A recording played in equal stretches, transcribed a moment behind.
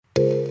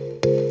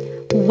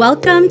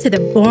Welcome to the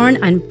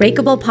Born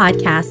Unbreakable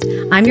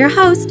podcast. I'm your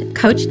host,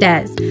 Coach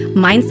Des,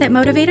 mindset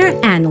motivator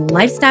and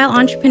lifestyle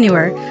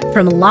entrepreneur.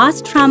 From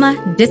loss,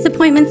 trauma,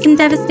 disappointments, and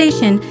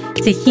devastation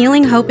to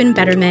healing, hope, and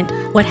betterment,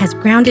 what has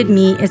grounded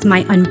me is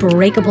my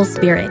unbreakable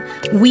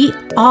spirit. We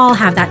all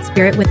have that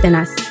spirit within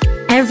us.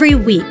 Every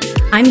week,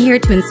 I'm here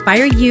to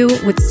inspire you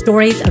with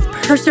stories of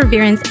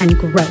perseverance and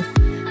growth.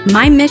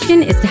 My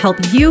mission is to help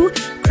you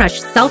crush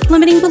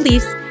self-limiting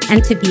beliefs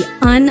and to be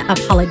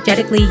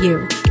unapologetically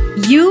you.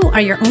 You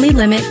are your only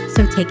limit,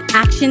 so take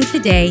action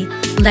today.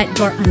 Let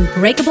your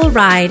unbreakable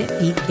ride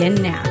begin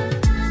now.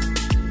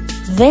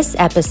 This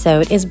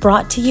episode is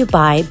brought to you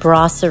by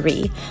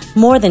Brasserie.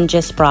 More than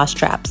just bra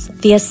straps,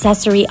 the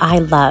accessory I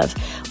love.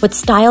 With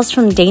styles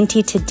from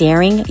dainty to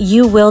daring,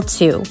 you will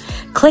too.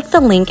 Click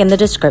the link in the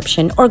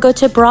description or go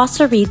to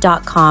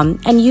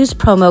brasserie.com and use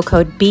promo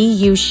code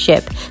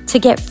BUSHIP to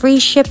get free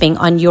shipping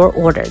on your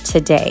order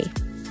today.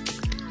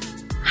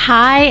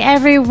 Hi,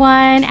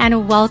 everyone,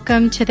 and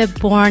welcome to the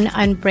Born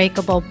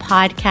Unbreakable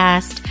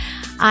podcast.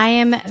 I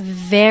am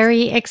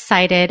very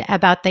excited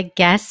about the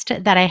guest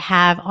that I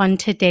have on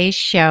today's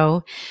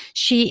show.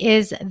 She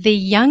is the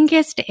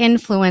youngest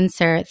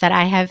influencer that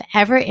I have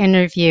ever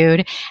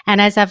interviewed, and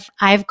as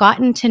I've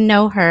gotten to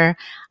know her,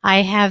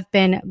 I have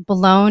been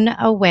blown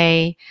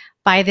away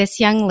by this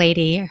young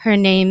lady. Her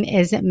name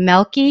is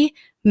Melky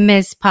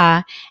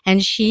Mispa,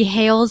 and she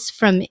hails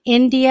from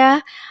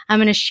India. I'm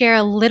going to share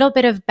a little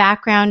bit of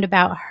background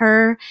about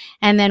her,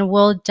 and then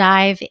we'll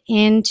dive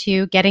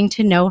into getting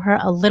to know her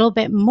a little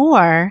bit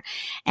more.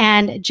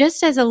 And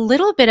just as a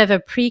little bit of a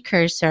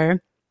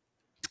precursor,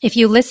 if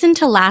you listened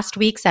to last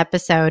week's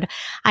episode,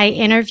 I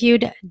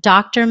interviewed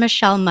Dr.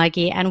 Michelle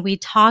Muggy and we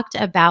talked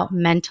about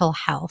mental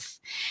health.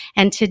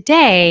 And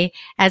today,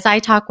 as I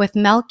talk with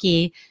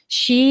Melky,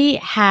 she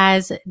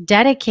has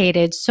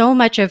dedicated so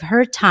much of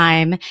her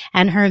time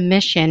and her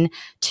mission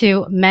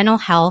to mental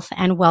health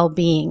and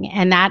well-being.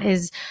 And that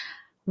is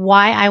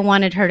why I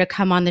wanted her to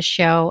come on the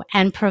show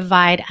and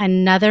provide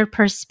another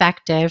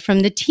perspective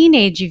from the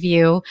teenage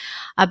view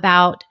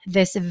about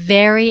this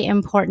very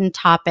important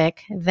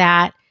topic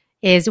that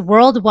is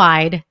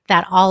worldwide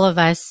that all of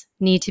us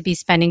need to be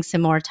spending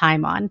some more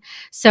time on.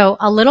 So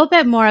a little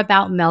bit more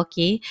about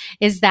Melky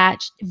is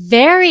that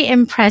very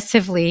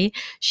impressively,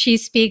 she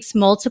speaks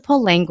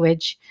multiple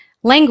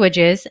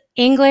languages,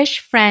 English,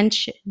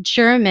 French,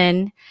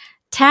 German,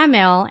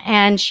 Tamil,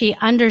 and she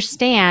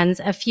understands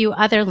a few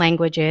other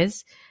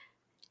languages.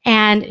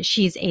 And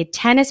she's a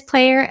tennis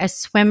player, a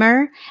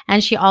swimmer,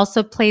 and she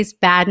also plays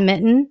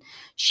badminton.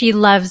 She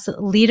loves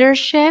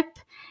leadership.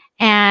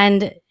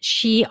 And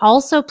she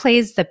also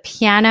plays the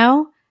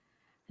piano,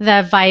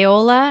 the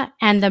viola,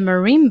 and the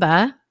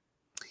marimba.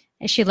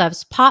 She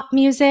loves pop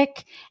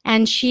music,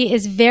 and she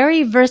is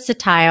very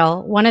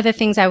versatile. One of the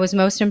things I was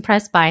most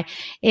impressed by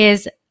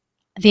is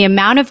the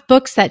amount of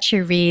books that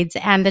she reads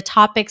and the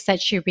topics that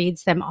she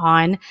reads them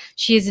on.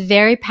 She is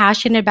very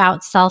passionate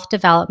about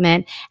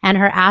self-development, and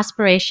her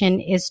aspiration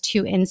is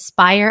to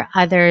inspire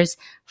others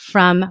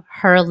from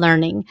her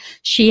learning.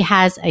 She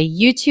has a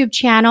YouTube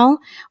channel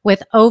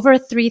with over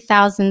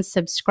 3,000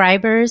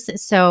 subscribers.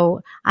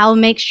 So I'll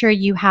make sure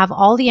you have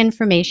all the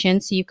information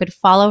so you could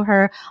follow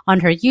her on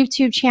her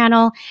YouTube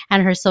channel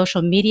and her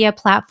social media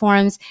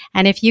platforms.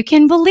 And if you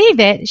can believe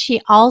it, she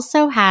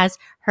also has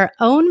her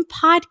own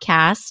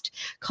podcast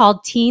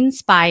called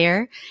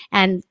Teenspire,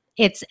 and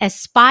it's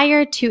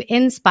Aspire to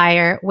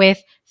Inspire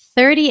with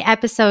 30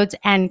 episodes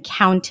and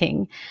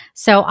counting.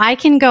 So I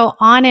can go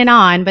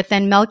on, but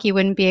then Melky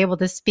wouldn't be able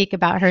to speak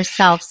about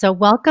herself. So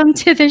welcome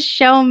to the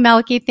show,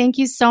 Melky. Thank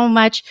you so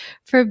much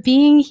for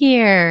being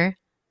here.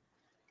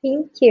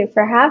 Thank you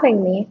for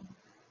having me.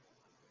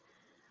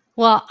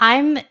 Well,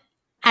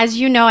 as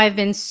you know, I've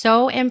been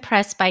so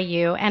impressed by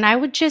you, and I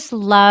would just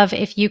love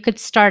if you could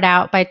start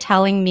out by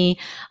telling me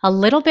a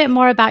little bit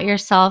more about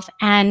yourself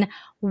and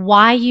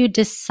why you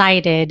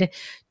decided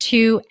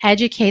to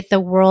educate the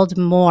world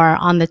more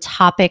on the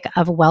topic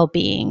of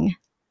well-being.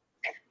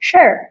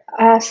 Sure.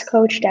 As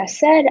Coach Des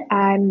said,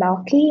 I'm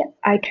Melky.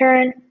 I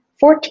turn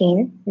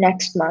 14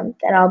 next month,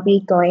 and I'll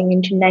be going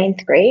into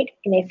 9th grade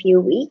in a few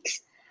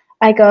weeks.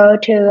 I go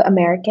to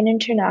American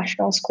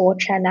International School,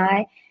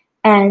 Chennai,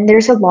 and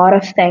there's a lot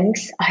of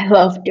things I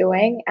love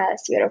doing,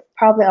 as you have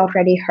probably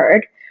already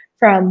heard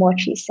from what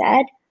she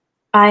said.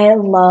 I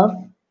love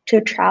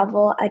to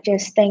travel. I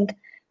just think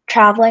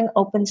traveling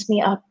opens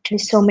me up to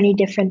so many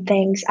different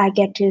things. I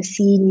get to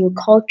see new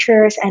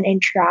cultures and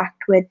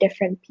interact with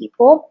different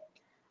people.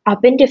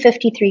 I've been to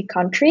 53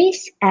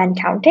 countries and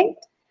counting,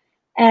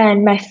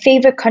 and my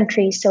favorite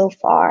country so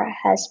far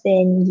has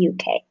been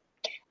UK.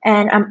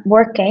 And I'm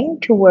working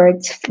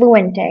towards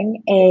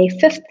fluenting a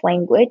 5th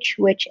language,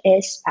 which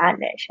is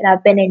Spanish, and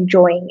I've been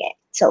enjoying it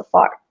so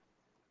far.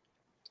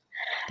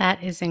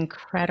 That is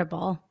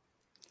incredible.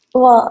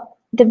 Well,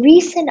 the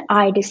reason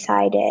I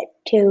decided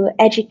to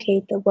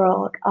educate the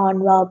world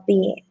on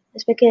well-being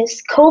is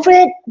because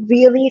COVID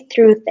really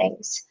threw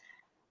things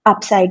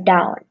upside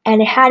down,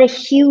 and it had a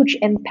huge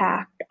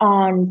impact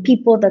on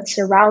people that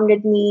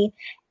surrounded me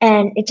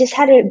And it just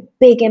had a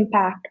big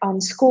impact on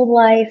school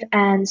life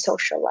and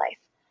social life.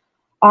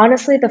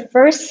 Honestly, the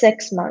first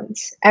 6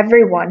 months,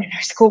 everyone in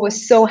our school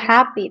was so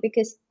happy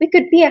because we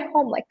could be at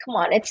home. Like, come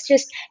on, it's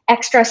just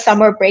extra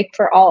summer break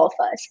for all of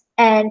us.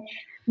 And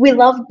we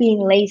loved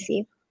being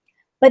lazy.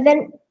 But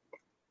then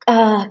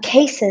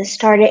cases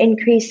started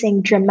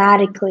increasing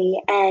dramatically,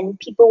 and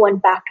people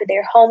went back to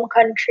their home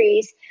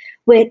countries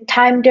with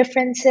time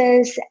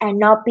differences and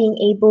not being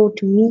able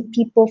to meet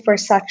people for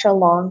such a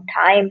long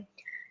time.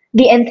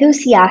 The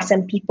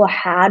enthusiasm people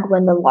had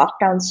when the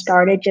lockdown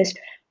started just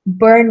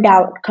burned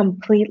out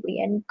completely,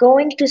 and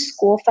going to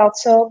school felt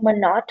so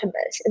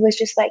monotonous. It was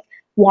just like,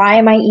 why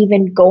am I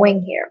even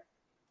going here?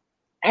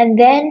 And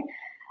then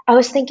I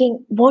was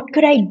thinking, what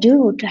could I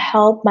do to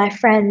help my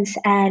friends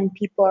and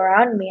people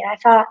around me? And I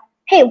thought,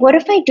 hey, what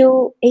if I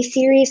do a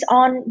series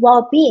on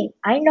well being?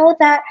 I know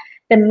that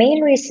the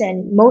main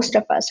reason most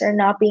of us are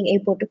not being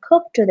able to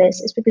cope to this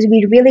is because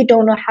we really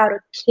don't know how to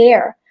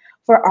care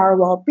for our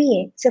well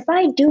being. So if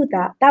I do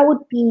that, that would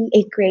be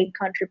a great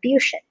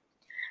contribution.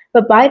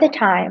 But by the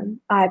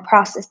time I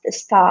processed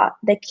this thought,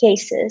 the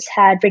cases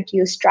had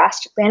reduced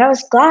drastically. And I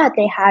was glad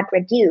they had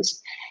reduced.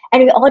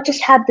 And we all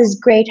just had this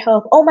great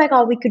hope, oh my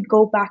God, we could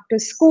go back to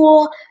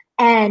school.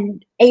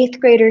 And eighth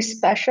graders,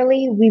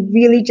 especially, we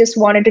really just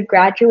wanted to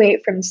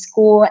graduate from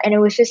school. And it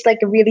was just like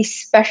a really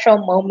special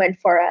moment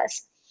for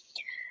us.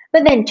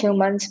 But then 2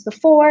 months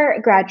before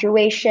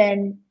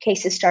graduation,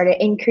 cases started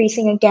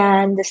increasing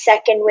again. The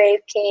second wave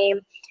came.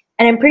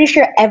 And I'm pretty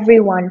sure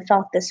everyone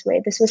felt this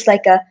way. This was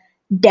like a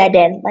dead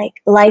end, like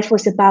life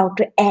was about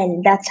to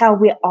end. That's how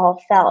we all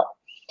felt.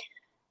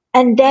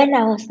 And then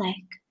I was like,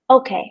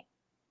 okay,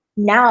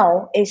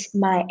 now is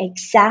my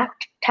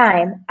exact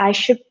time I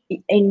should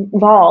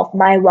involve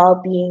my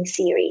well-being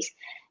series.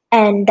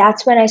 And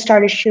that's when I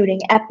started shooting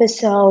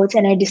episodes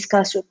and I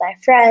discussed with my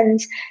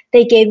friends.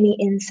 They gave me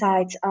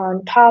insights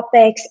on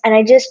topics, and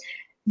I just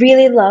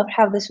really loved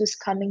how this was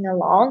coming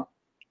along.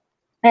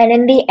 And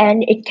in the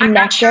end, it connected. I'm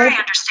not sure I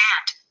understand.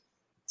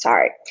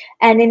 Sorry.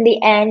 And in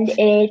the end,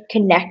 it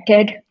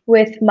connected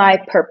with my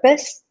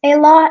purpose a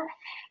lot.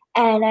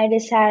 And I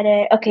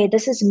decided, okay,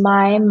 this is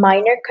my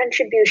minor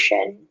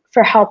contribution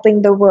for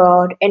helping the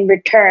world in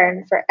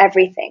return for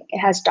everything it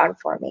has done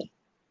for me.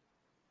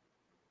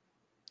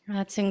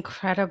 That's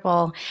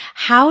incredible.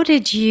 How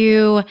did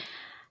you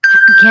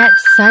get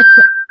such...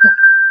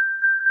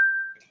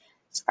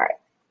 Sorry.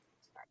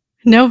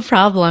 No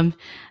problem.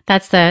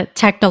 That's the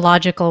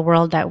technological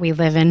world that we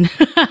live in.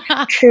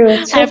 True.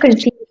 It's so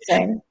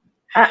confusing.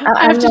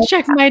 I have to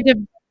check my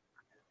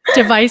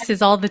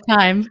devices all the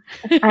time.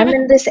 I'm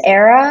in this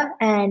era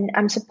and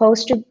I'm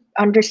supposed to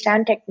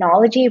understand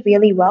technology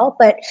really well,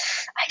 but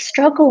I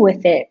struggle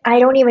with it. I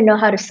don't even know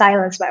how to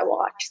silence my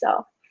watch,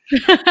 though.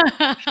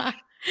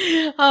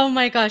 Oh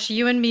my gosh,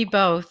 you and me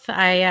both.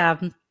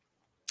 I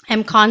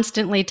am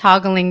constantly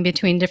toggling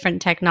between different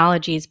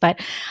technologies, but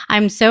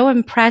I'm so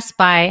impressed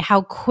by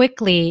how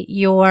quickly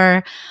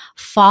your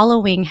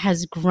following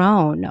has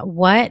grown.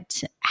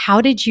 How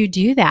did you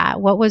do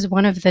that? What was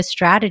one of the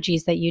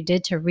strategies that you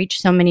did to reach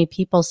so many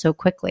people so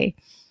quickly?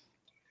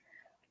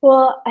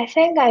 Well, I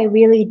think I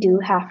really do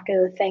have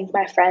to thank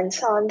my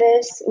friends on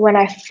this. When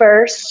I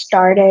first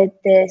started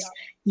this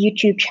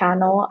YouTube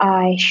channel,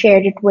 I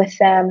shared it with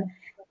them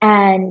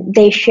and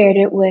they shared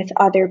it with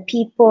other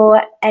people,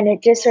 and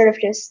it just sort of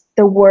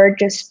the word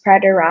just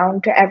spread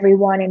around to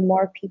everyone and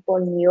more people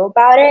knew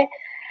about it.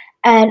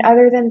 And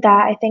other than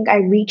that, I think I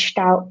reached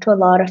out to a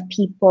lot of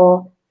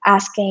people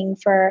asking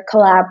for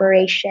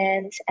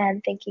collaborations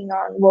and thinking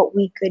on what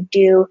we could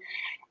do.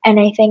 And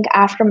I think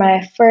after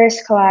my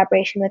first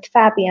collaboration with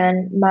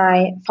Fabian,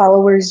 my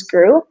followers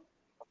grew.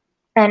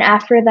 And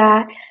after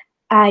that,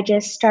 I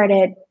just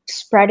started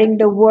spreading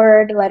the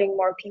word, letting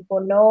more people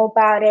know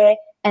about it.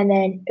 And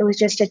then it was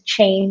just a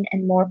chain,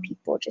 and more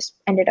people just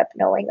ended up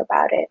knowing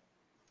about it.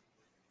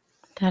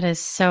 That is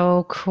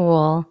so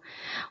cool.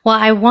 Well,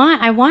 I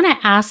want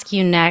to ask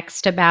you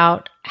next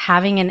about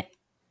having an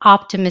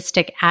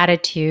optimistic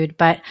attitude,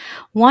 but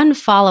one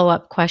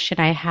follow-up question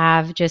I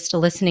have just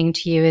listening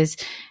to you is,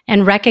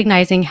 and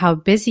recognizing how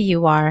busy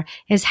you are,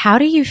 is how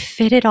do you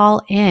fit it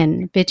all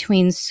in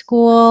between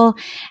school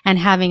and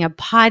having a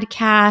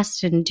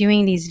podcast and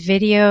doing these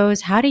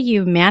videos? How do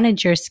you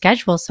manage your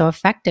schedule so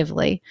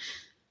effectively?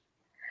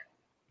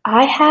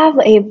 I have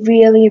a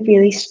really,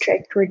 really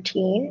strict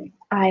routine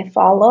I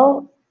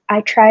follow.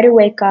 I try to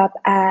wake up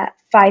at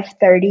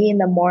 5:30 in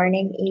the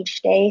morning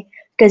each day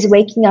because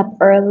waking up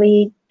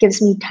early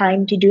gives me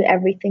time to do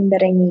everything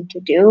that I need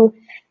to do.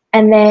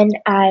 And then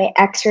I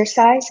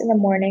exercise in the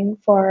morning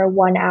for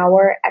 1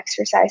 hour.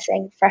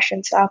 Exercising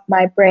freshens up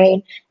my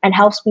brain and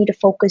helps me to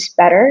focus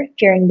better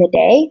during the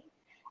day.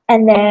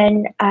 And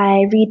then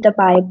I read the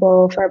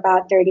Bible for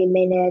about 30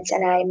 minutes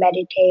and I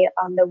meditate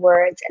on the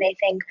words. And I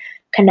think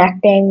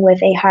connecting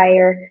with a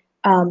higher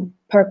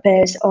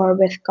purpose or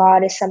with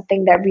God is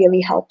something that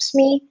really helps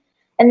me.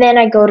 And then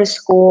I go to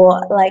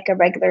school like a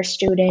regular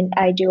student.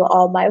 I do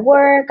all my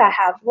work. I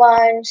have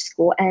lunch.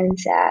 School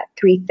ends at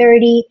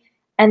 3:30.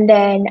 and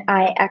then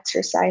I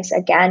exercise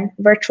again.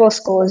 Virtual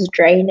school is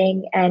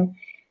draining, and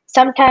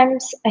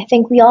sometimes I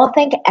think we all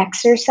think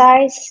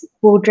exercise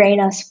will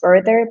drain us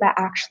further, but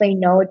actually,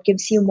 no, it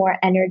gives you more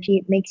energy.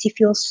 It makes you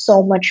feel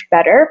so much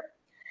better.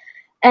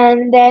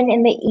 And then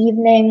in the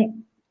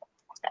evening,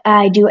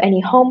 I do any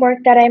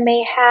homework that I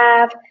may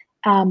have.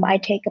 I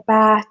take a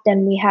bath,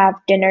 then we have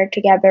dinner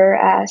together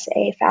as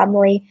a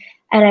family,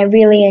 and I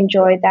really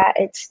enjoy that.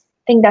 I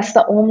think that's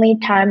the only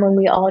time when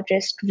we all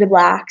just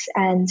relax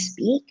and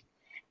speak.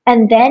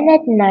 And then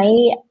at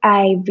night,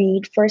 I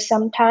read for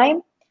some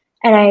time,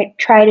 and I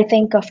try to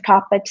think of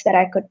topics that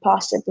I could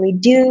possibly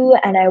do,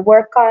 and I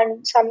work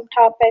on some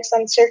topics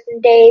on certain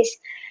days.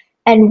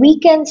 And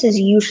weekends is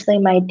usually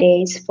my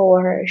days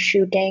for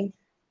shooting.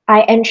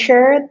 I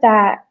ensure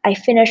that I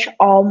finish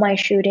all my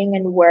shooting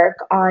and work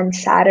on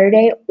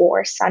Saturday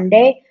or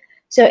Sunday.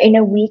 So in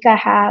a week, I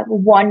have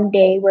one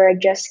day where I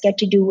just get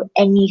to do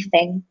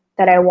anything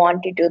that I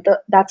want to do.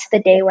 That's the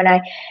day when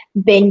I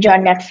binge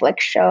on Netflix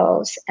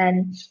shows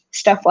and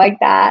stuff like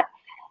that.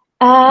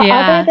 Other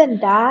Yeah. than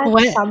that,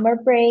 What? summer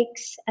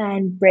breaks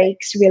and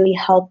breaks really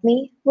help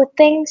me with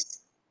things.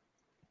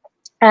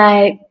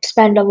 I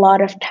spend a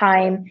lot of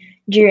time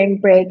during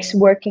breaks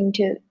working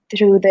to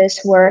through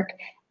this work,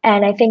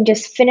 and I think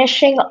just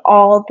finishing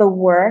all the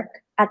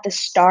work at the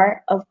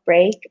start of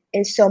break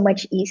is so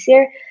much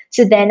easier.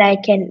 So then I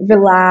can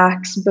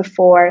relax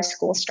before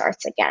school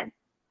starts again.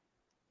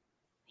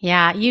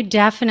 Yeah, you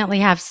definitely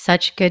have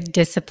such good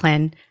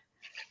discipline.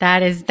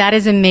 That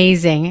is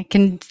amazing. I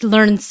can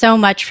learn so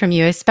much from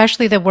you,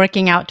 especially the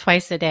working out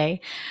twice a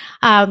day.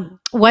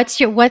 What's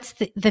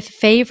the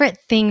favorite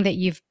thing that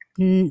you've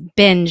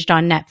binged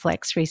on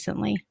Netflix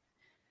recently?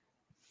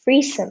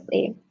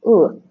 Recently,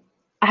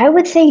 I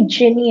would say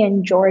Ginny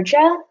and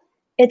Georgia.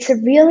 It's a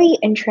really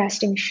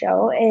interesting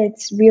show.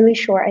 It's really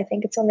short. I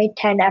think it's only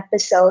 10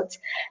 episodes,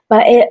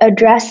 but it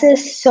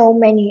addresses so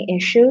many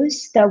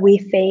issues that we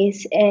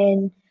face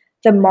in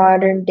the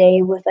modern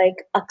day with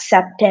like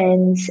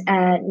acceptance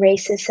and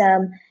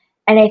racism.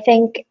 And I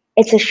think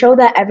it's a show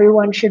that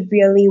everyone should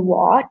really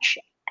watch.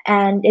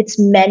 And it's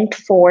meant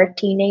for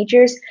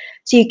teenagers,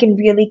 so you can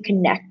really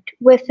connect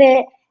with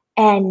it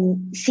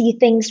and see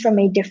things from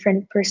a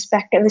different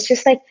perspective. It's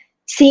just like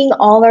seeing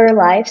all our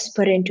lives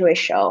put into a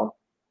show.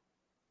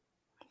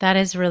 That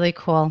is really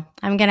cool.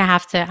 I'm gonna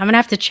have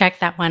to check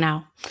that one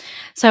out.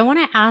 So I want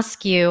to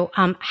ask you,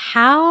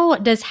 how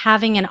does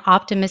having an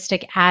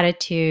optimistic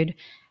attitude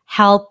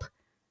help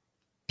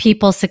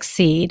people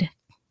succeed?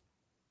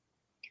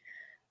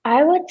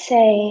 I would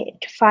say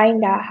to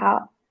find out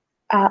how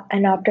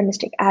an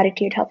optimistic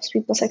attitude helps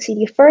people succeed,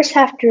 you first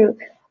have to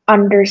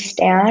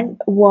understand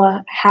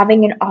what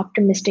having an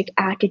optimistic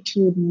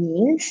attitude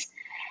means.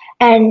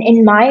 And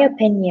in my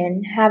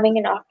opinion, having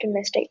an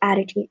optimistic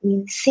attitude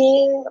means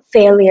seeing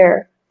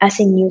failure as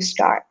a new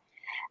start,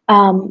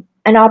 an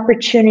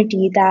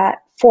opportunity that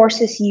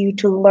forces you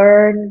to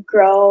learn,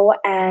 grow,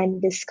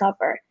 and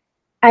discover.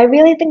 I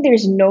really think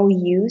there's no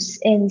use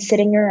in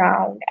sitting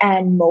around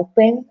and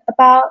moping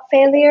about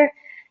failure.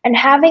 And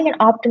having an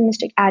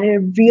optimistic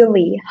attitude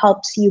really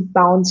helps you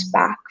bounce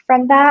back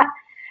from that.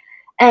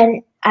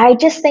 And I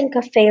just think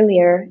of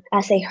failure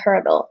as a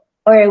hurdle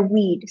or a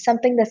weed,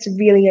 something that's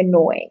really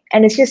annoying.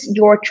 And it's just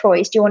your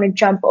choice. Do you want to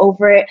jump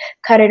over it,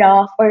 cut it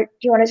off, or do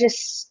you want to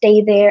just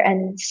stay there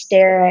and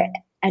stare at it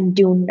and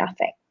do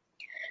nothing?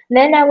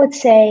 Then I would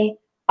say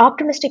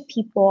optimistic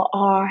people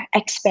are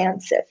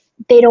expansive.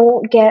 They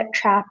don't get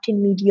trapped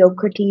in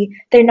mediocrity.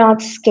 They're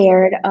not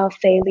scared of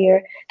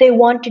failure. They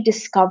want to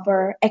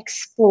discover,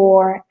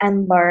 explore,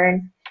 and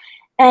learn.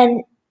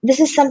 And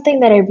this is something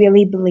that I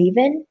really believe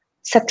in.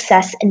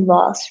 Success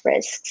involves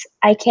risks.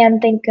 I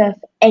can't think of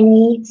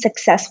any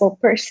successful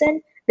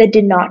person that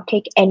did not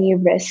take any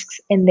risks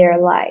in their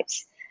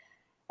lives.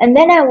 And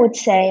then I would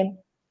say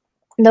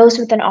those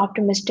with an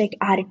optimistic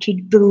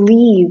attitude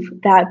believe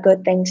that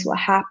good things will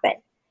happen.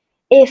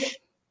 If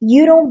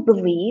you don't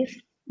believe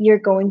you're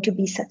going to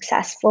be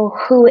successful,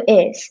 who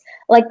is?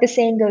 Like the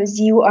saying goes,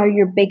 you are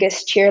your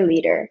biggest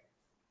cheerleader.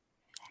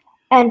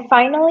 And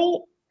finally,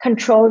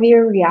 control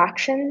your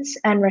reactions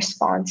and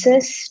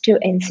responses to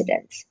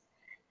incidents.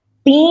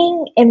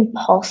 Being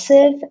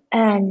impulsive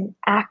and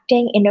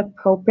acting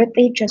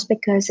inappropriately just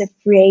because of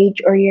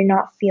rage or you're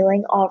not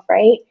feeling all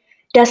right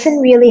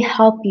doesn't really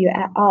help you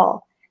at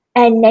all.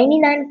 And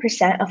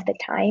 99% of the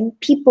time,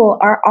 people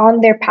are on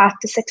their path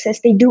to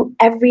success. They do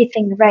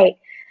everything right.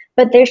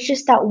 But there's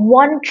just that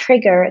one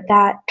trigger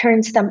that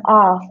turns them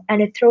off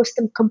and it throws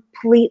them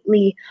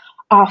completely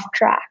off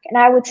track. And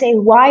I would say,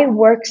 why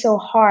work so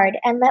hard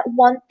and let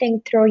one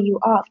thing throw you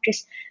off?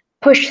 Just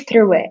push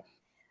through it.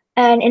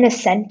 And in a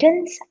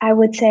sentence, I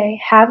would say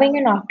having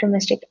an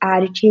optimistic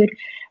attitude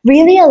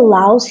really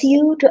allows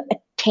you to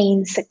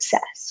attain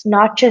success,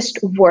 not just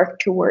work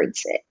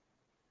towards it.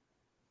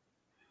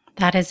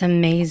 That is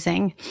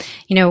amazing.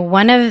 You know,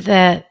 one of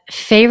the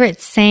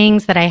favorite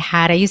sayings that I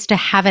had, I used to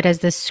have it as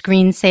the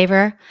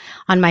screensaver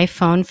on my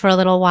phone for a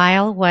little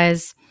while,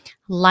 was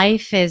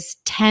life is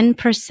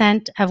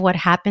 10% of what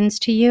happens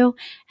to you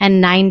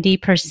and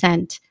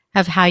 90%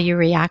 of how you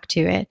react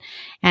to it.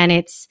 And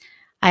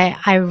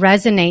I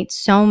resonate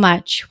so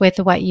much with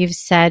what you've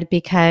said,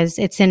 because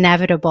it's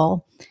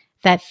inevitable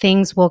that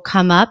things will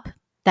come up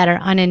that are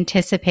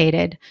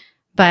unanticipated.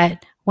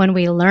 But when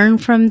we learn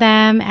from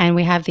them and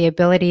we have the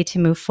ability to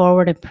move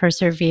forward and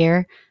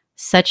persevere,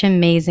 such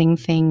amazing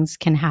things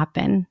can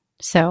happen.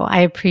 So I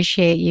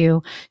appreciate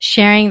you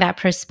sharing that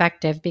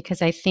perspective,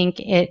 because I think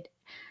it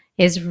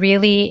is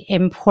really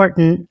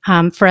important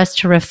for us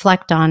to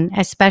reflect on,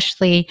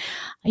 especially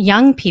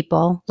young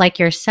people like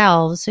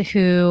yourselves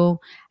who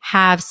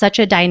have such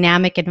a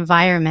dynamic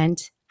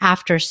environment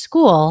after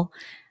school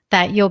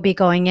that you'll be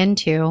going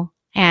into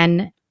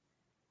and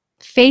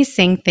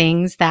facing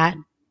things that,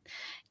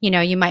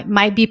 you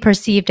might be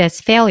perceived as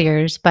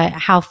failures, but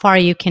how far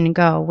you can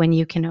go when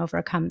you can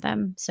overcome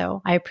them.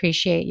 So I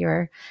appreciate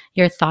your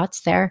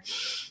thoughts there.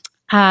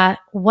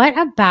 What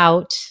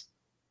about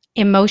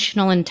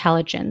emotional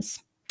intelligence?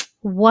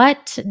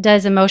 What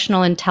does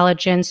emotional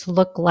intelligence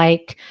look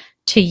like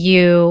to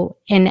you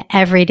in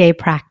everyday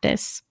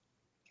practice?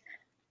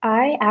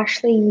 I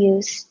actually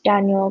use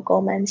Daniel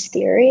Goleman's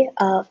theory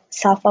of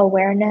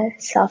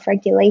self-awareness,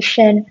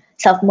 self-regulation,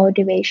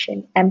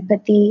 self-motivation,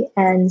 empathy,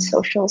 and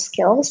social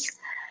skills.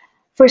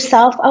 For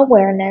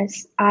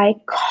self-awareness, I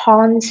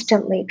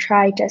constantly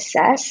try to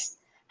assess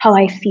how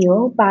I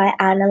feel by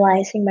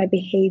analyzing my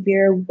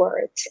behavior,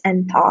 words,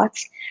 and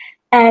thoughts.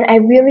 And I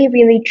really,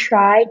 really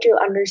try to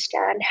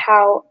understand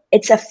how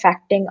it's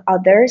affecting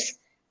others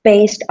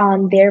based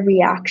on their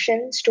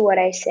reactions to what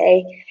I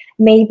say.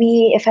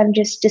 Maybe if I'm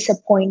just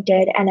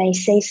disappointed and I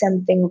say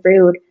something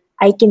rude,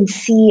 I can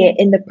see it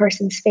in the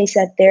person's face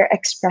that their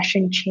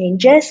expression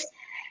changes.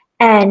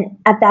 And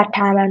at that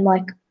time, I'm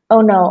like, oh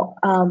no,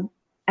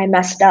 I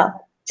messed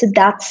up. So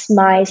that's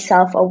my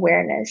self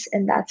awareness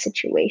in that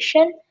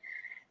situation.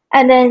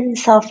 And then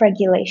self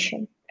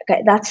regulation.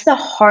 Okay, that's the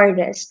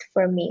hardest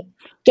for me.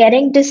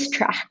 Getting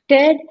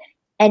distracted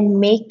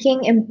and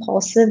making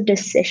impulsive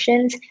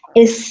decisions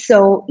is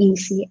so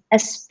easy,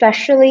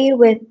 especially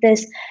with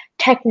this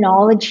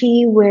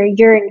technology where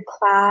you're in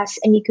class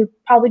and you could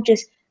probably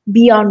just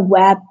be on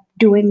web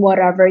doing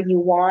whatever you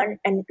want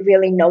and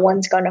really no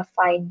one's going to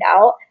find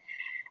out.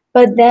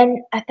 But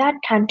then at that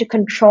time, to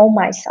control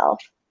myself,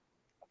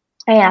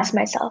 I ask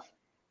myself,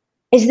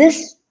 is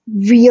this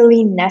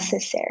really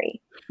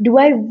necessary? Do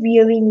I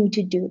really need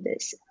to do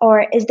this?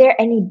 Or is there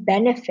any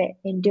benefit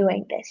in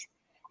doing this?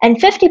 And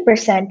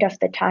 50% of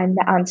the time,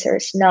 the answer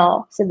is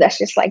no. So that's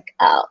just like,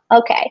 oh,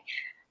 okay.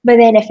 But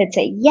then if it's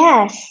a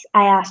yes,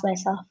 I ask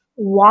myself,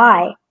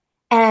 why?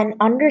 And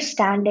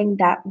understanding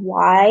that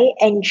why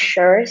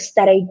ensures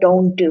that I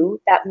don't do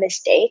that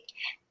mistake.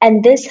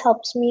 And this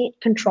helps me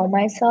control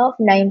myself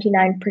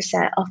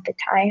 99% of the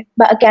time.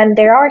 But again,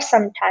 there are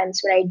some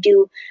times when I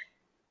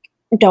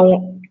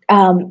don't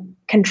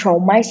control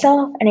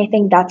myself, and I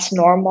think that's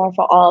normal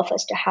for all of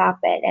us to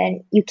happen,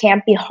 and you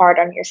can't be hard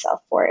on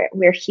yourself for it.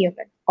 We're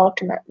human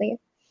ultimately.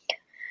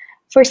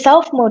 For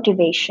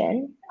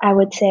self-motivation, I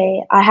would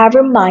say I have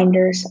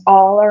reminders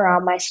all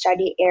around my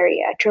study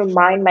area to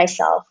remind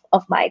myself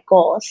of my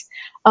goals.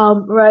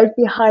 Right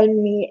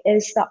behind me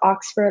is the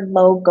Oxford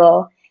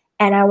logo,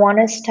 and I want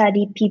to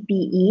study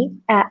PPE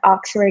at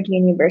Oxford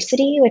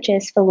University, which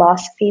is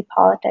philosophy,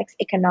 politics,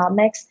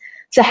 economics.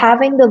 So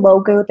having the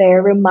logo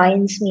there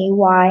reminds me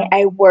why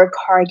I work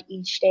hard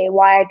each day,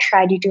 why I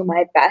try to do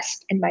my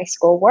best in my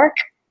schoolwork.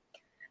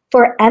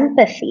 For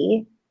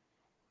empathy,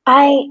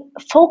 I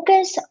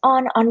focus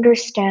on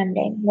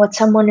understanding what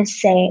someone is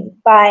saying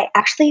by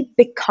actually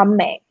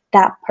becoming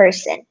that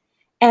person.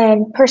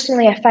 And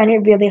personally, I find it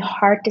really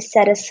hard to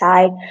set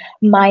aside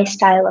my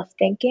style of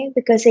thinking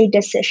because a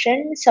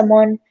decision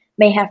someone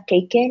may have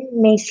taken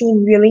may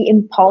seem really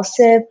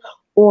impulsive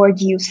or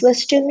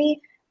useless to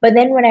me. But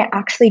then when I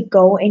actually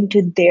go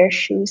into their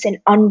shoes and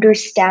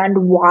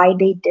understand why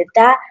they did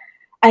that,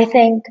 I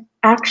think,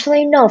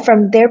 actually, no,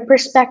 from their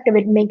perspective,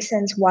 it makes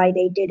sense why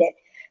they did it.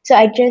 So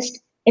I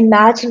just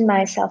imagine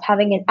myself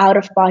having an out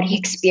of body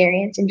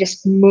experience and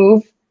just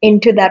move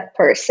into that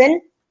person.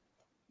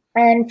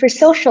 And for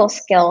social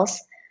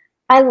skills,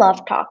 I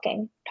love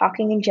talking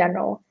in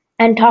general,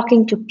 and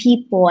talking to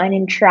people and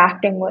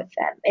interacting with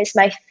them is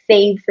my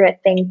favorite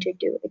thing to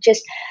do. It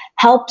just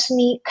helps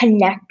me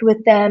connect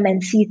with them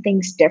and see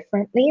things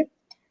differently.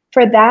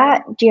 For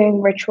that,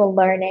 during ritual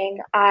learning,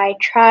 I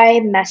try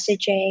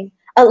messaging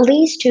at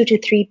least 2 to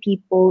 3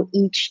 people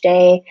each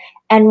day.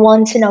 And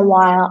once in a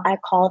while, I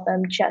call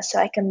them just so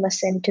I can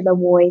listen to the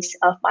voice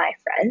of my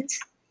friends.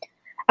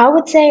 I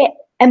would say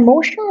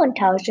emotional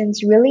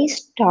intelligence really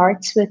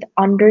starts with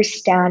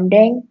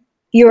understanding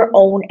your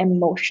own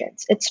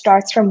emotions. It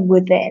starts from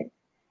within.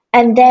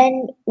 And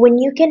then when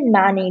you can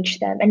manage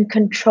them and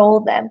control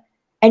them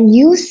and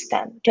use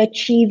them to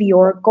achieve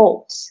your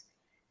goals,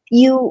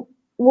 you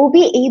will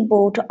be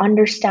able to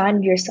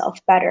understand yourself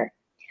better.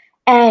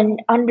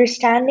 And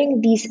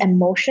understanding these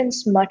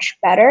emotions much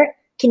better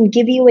can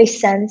give you a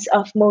sense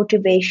of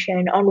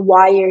motivation on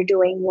why you're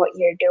doing what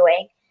you're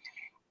doing.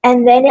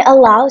 And then it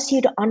allows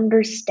you to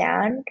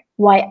understand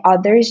why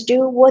others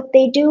do what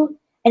they do.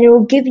 and it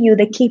will give you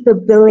the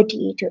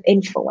capability to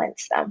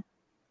influence them.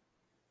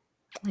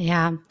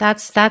 Yeah,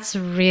 that's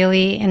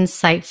really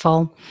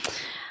insightful.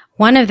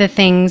 One of the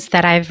things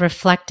that I've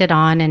reflected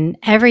on, and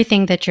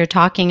everything that you're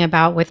talking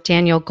about with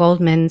Daniel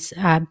Goldman's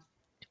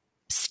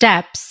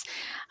steps,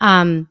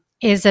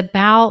 is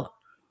about,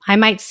 I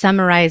might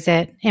summarize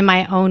it in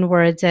my own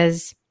words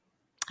as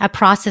a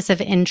process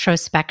of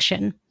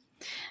introspection,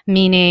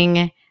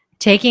 meaning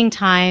taking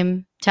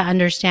time to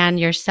understand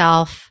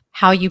yourself,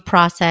 how you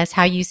process,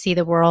 how you see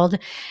the world.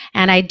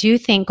 And I do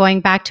think,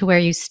 going back to where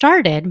you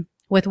started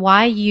with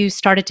why you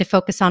started to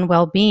focus on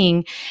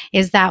well-being,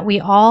 is that we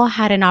all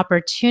had an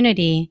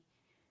opportunity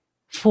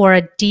for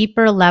a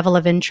deeper level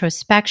of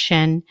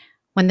introspection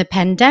when the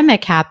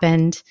pandemic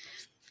happened.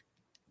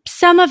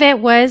 Some of it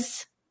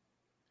was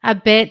a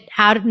bit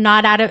out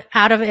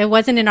of it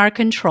wasn't in our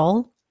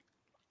control,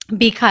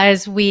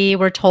 because we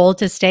were told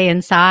to stay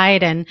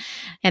inside, and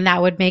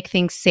that would make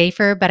things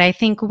safer. But I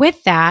think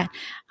with that,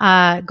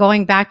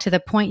 going back to the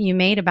point you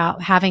made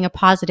about having a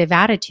positive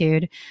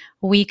attitude,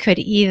 we could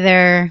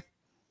either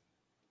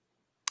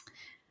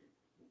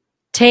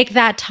take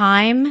that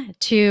time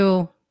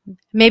to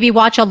maybe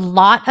watch a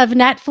lot of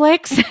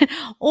Netflix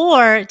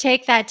or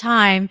take that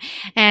time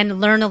and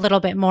learn a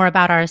little bit more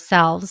about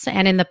ourselves,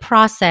 and in the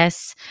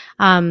process,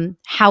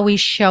 how we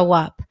show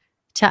up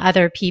to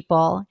other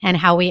people and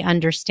how we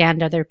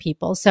understand other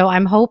people. So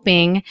I'm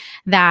hoping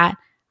that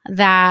is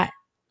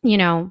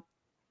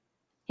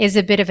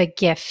a bit of a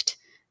gift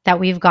that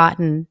we've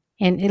gotten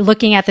in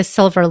looking at the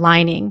silver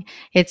lining.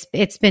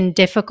 It's been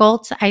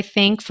difficult, I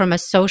think, from a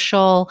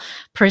social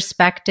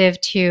perspective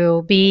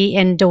to be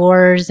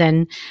indoors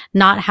and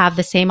not have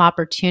the same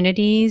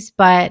opportunities.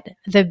 But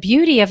the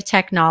beauty of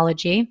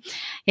technology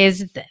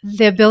is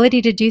the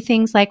ability to do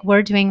things like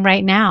we're doing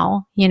right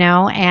now,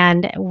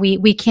 and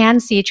we can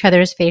see each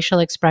other's facial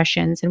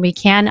expressions, and we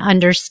can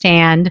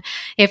understand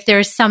if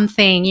there's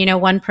something,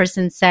 one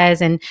person says,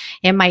 and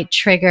it might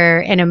trigger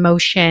an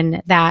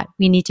emotion that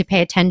we need to pay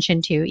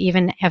attention to,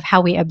 even of how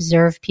we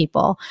observe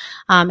people,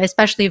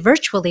 especially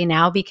virtually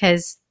now,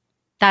 because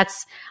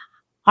that's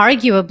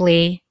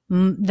arguably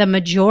the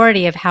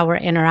majority of how we're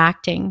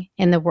interacting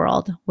in the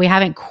world. We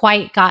haven't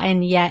quite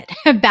gotten yet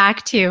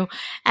back to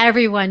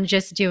everyone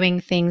just doing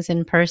things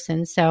in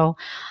person. So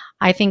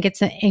I think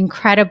it's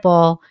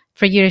incredible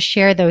for you to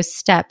share those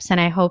steps,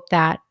 and I hope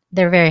that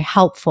they're very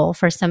helpful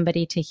for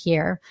somebody to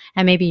hear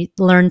and maybe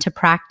learn to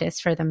practice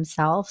for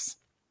themselves.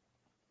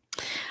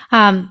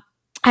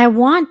 I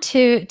want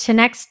to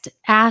next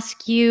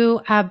ask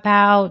you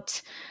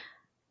about,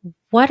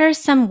 what are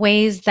some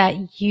ways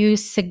that you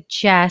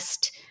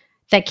suggest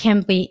that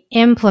can be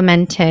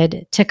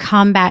implemented to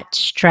combat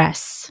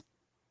stress?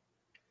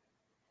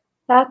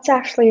 That's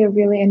actually a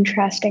really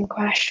interesting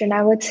question.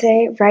 I would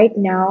say right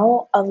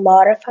now, a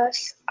lot of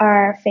us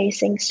are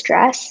facing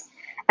stress.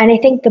 And I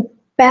think the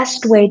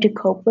best way to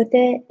cope with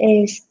it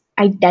is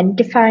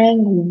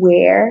identifying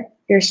where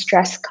your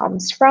stress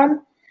comes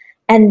from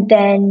and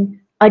then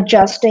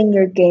adjusting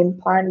your game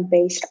plan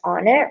based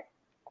on it.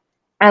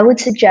 I would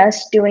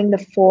suggest doing the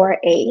 4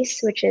 A's,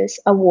 which is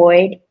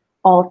avoid,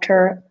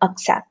 alter,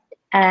 accept,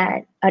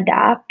 and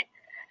adapt.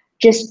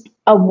 Just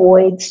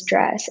avoid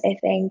stress. I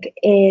think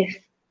if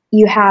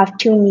you have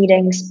 2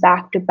 meetings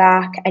back to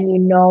back and you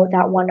know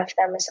that one of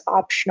them is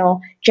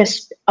optional,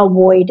 just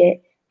avoid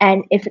it.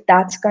 And if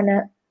that's going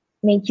to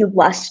make you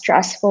less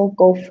stressful,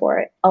 go for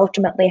it.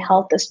 Ultimately,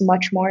 health is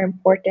much more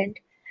important.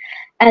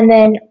 And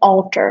then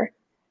alter.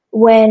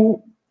 When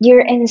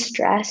you're in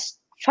stress,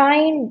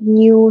 find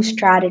new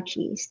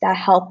strategies that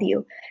help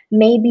you.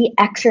 Maybe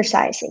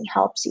exercising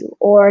helps you,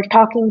 or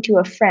talking to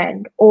a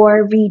friend,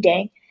 or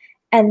reading.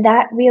 And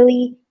that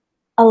really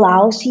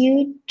allows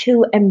you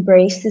to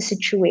embrace the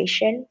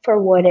situation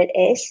for what it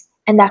is.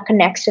 And that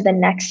connects to the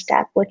next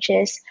step, which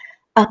is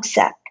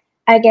accept.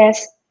 I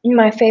guess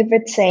my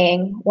favorite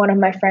saying, one of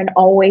my friends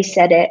always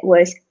said it,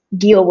 was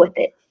deal with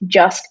it.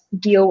 Just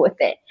deal with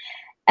it.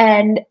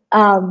 And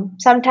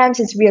sometimes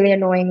it's really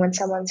annoying when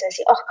someone says,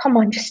 oh, come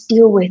on, just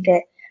deal with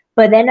it.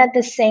 But then at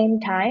the same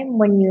time,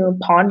 when you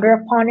ponder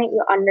upon it,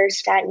 you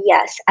understand,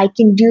 yes, I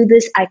can do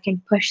this. I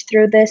can push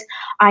through this.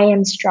 I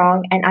am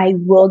strong and I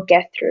will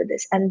get through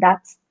this. And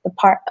that's the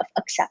part of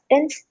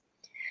acceptance.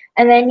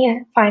 And then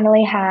you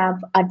finally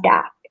have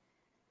adapt.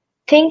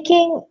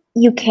 Thinking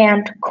you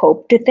can't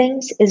cope to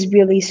things is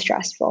really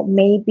stressful.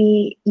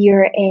 Maybe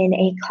you're in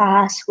a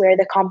class where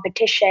the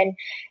competition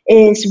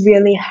is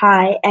really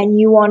high and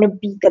you want to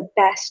be the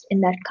best in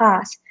that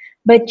class,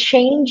 but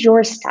change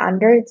your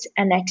standards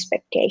and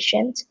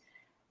expectations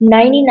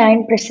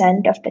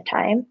 99% of the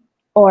time,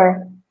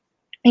 or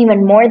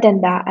even more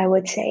than that, I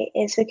would say,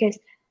 is because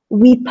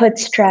we put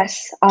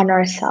stress on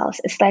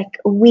ourselves. It's like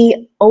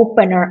we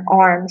open our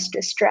arms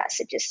to stress.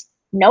 It just,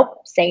 nope,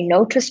 say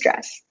no to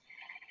stress.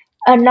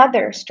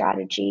 Another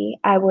strategy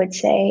I would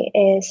say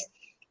is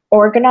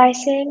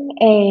organizing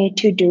a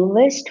to-do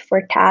list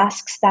for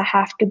tasks that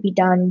have to be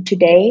done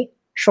today,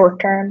 short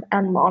term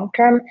and long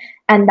term.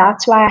 And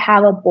that's why I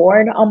have a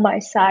board on my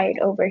side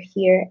over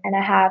here, and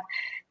I have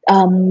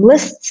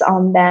lists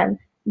on them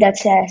that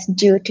says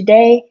due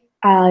today,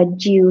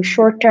 due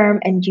short term,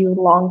 and due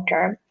long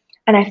term.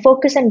 And I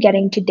focus on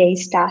getting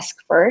today's task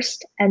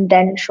first, and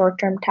then short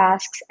term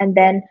tasks, and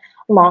then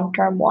long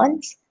term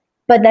ones.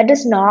 But that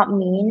does not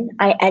mean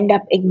I end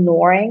up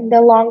ignoring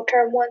the long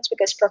term ones,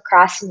 because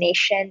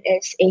procrastination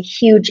is a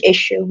huge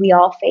issue we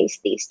all face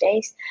these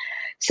days.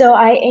 So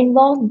I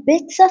involve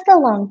bits of the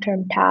long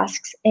term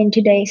tasks in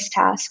today's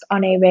task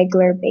on a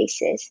regular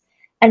basis.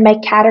 And by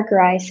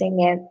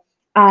categorizing it,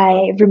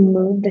 I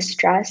remove the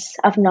stress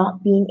of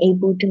not being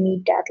able to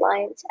meet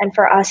deadlines. And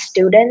for us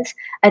students,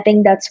 I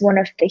think that's one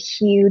of the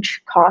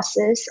huge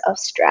causes of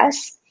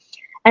stress.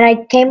 And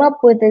I came up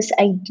with this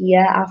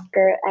idea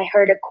after I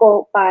heard a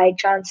quote by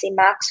John C.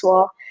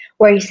 Maxwell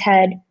where he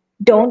said,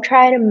 "Don't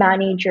try to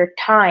manage your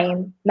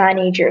time,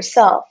 manage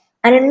yourself."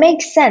 And it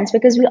makes sense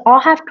because we all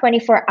have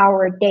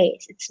 24-hour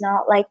days. It's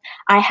not like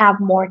I have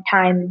more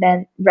time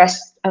than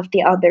rest of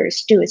the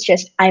others do. It's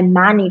just I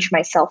manage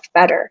myself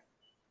better.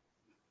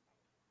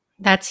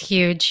 That's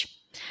huge.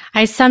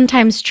 I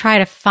sometimes try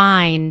to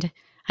find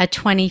a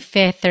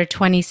 25th or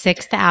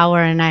 26th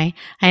hour, and I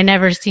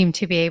never seem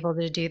to be able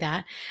to do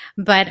that.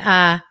 But,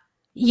 I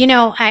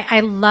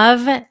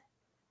love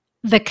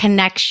the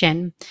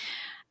connection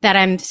that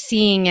I'm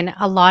seeing in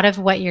a lot of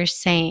what you're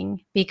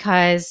saying,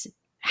 because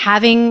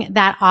having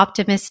that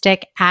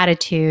optimistic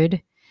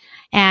attitude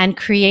and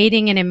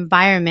creating an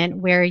environment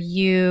where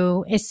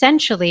you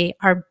essentially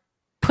are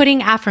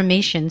putting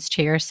affirmations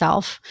to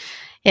yourself,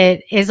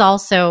 it is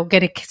also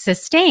going to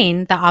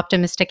sustain the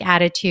optimistic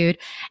attitude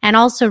and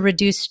also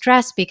reduce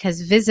stress,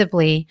 because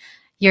visibly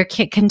you're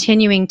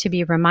continuing to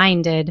be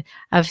reminded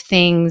of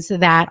things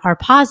that are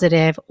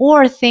positive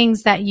or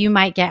things that you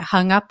might get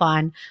hung up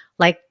on,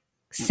 like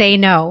say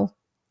no.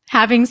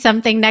 Having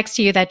something next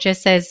to you that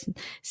just says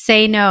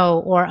say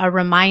no, or a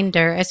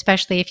reminder,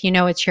 especially if you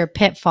know it's your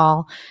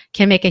pitfall,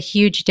 can make a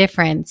huge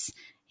difference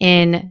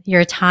in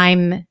your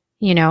time,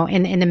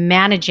 in the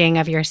managing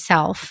of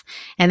yourself,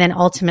 and then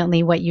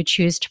ultimately what you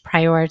choose to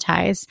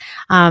prioritize.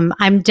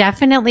 I'm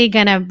definitely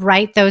going to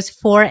write those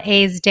 4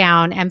 A's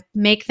down and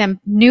make them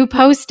new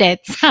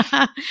Post-its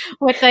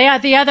with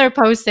the other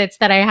Post-its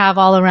that I have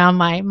all around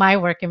my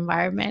work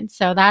environment.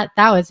 So that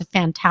was a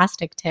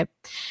fantastic tip.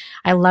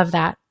 I love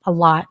that a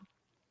lot.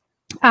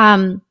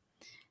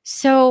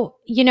 So,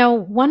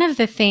 one of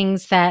the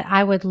things that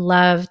I would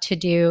love to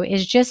do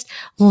is just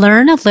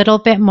learn a little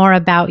bit more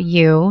about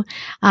you,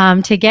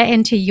 to get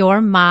into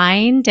your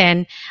mind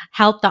and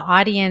help the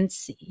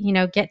audience,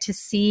 get to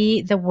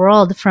see the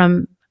world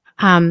from,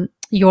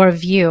 your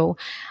view.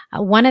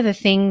 One of the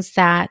things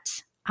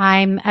that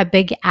I'm a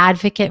big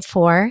advocate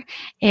for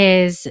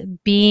is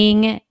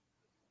being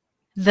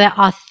the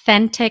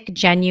authentic,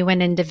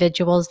 genuine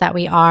individuals that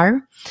we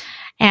are,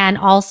 and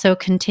also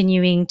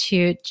continuing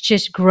to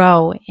just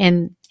grow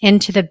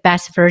into the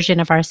best version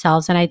of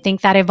ourselves. And I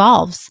think that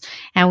evolves,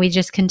 and we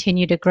just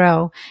continue to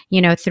grow,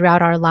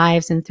 throughout our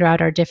lives and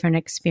throughout our different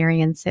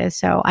experiences.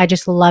 So I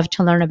just love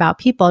to learn about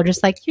people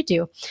just like you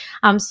do.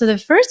 So the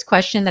first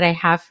question that I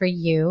have for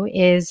you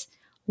is,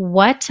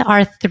 what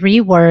are 3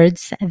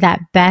 words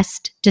that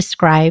best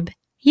describe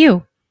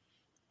you?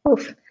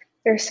 Oof,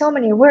 there's so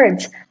many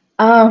words.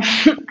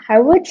 I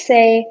would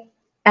say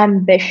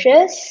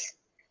ambitious,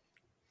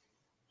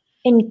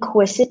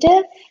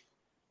 inquisitive,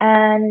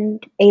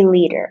 and a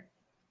leader.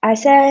 I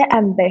say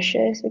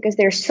ambitious because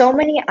there's so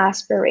many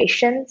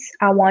aspirations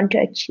I want to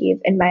achieve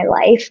in my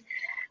life,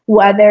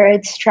 whether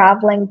it's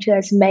traveling to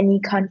as many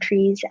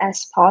countries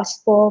as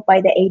possible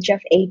by the age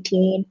of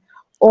 18,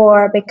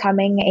 or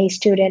becoming a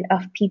student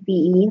of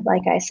PPE,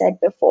 like I said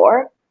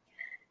before.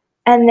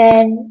 And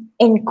then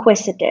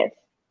inquisitive.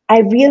 I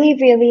really,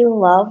 really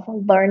love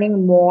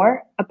learning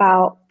more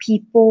about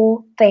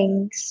people,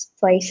 things,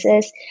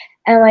 places.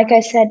 And like I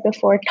said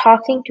before,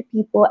 talking to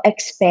people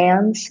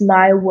expands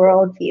my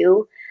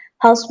worldview,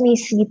 helps me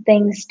see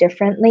things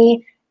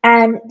differently.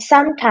 And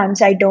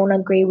sometimes I don't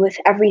agree with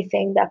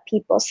everything that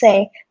people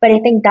say, but I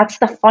think that's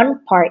the fun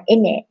part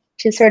in it,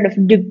 to sort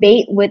of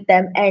debate with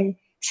them and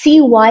see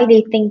why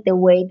they think the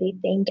way they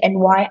think and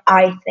why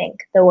I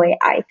think the way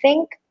I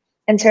think,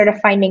 and sort of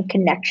finding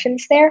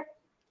connections there.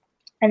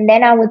 And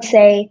then I would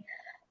say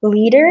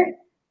leader,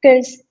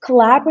 because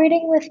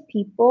collaborating with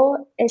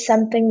people is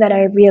something that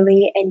I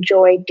really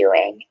enjoy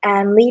doing,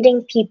 and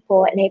leading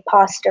people in a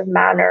positive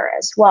manner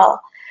as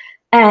well.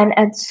 And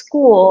at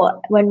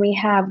school, when we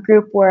have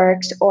group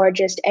works or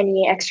just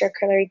any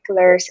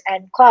extracurriculars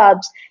and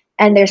clubs,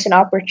 and there's an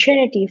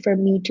opportunity for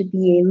me to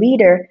be a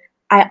leader,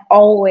 I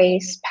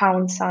always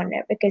pounce on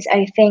it, because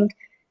I think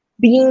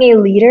being a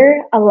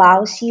leader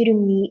allows you to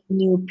meet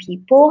new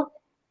people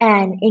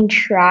and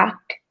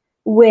interact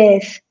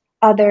with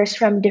others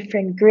from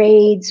different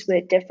grades,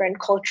 with different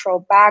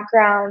cultural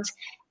backgrounds,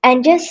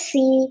 and just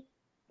see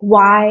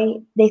why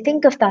they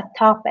think of that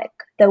topic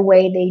the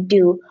way they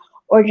do,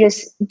 or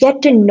just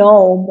get to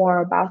know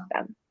more about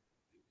them.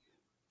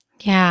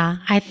 Yeah,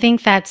 I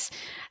think that's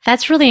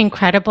really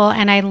incredible.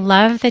 And I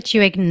love that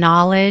you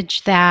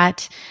acknowledge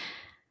that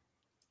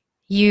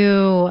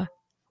you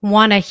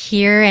want to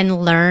hear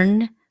and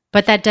learn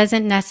but that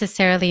doesn't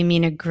necessarily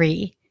mean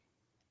agree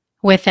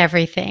with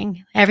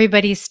everything.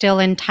 Everybody's still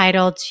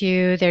entitled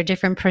to their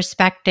different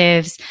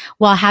perspectives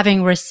while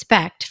having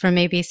respect for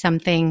maybe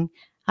something,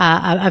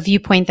 a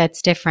viewpoint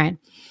that's different.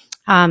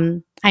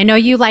 I know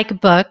you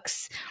like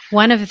books.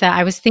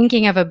 I was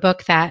thinking of a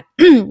book that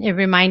it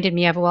reminded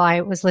me of while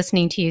I was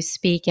listening to you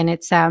speak, and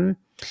it's,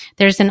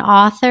 there's an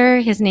author,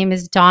 his name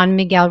is Don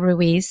Miguel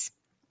Ruiz,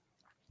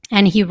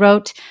 and he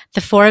wrote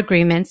The Four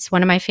Agreements,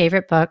 one of my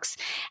favorite books.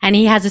 And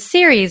he has a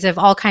series of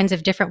all kinds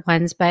of different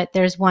ones, but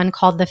there's one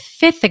called The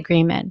Fifth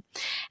Agreement.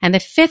 And the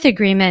Fifth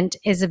Agreement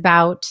is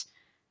about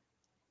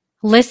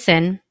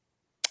listen,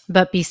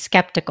 but be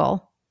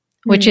skeptical,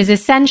 which is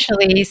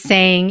essentially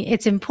saying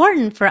it's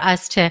important for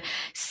us to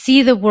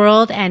see the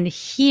world and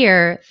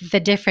hear the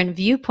different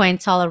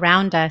viewpoints all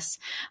around us,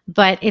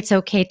 but it's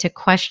okay to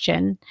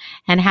question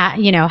and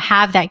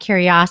have that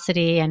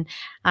curiosity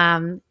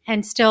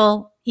and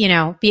still,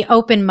 be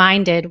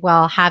open-minded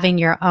while having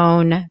your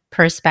own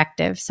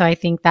perspective. So I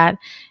think that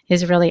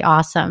is really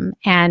awesome.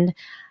 And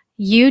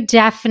you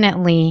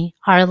definitely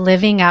are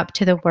living up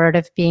to the word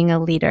of being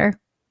a leader,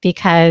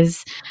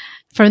 because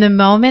from the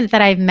moment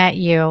that I've met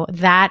you,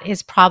 that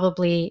is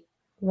probably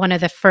one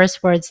of the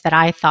first words that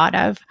I thought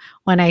of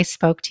when I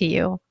spoke to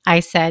you.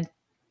 I said,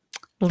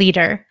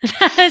 leader.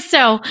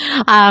 So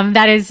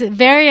that is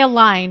very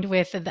aligned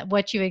with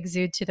what you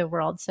exude to the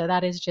world. So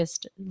that is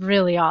just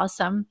really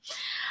awesome.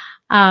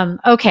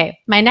 Okay,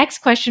 my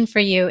next question for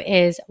you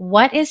is,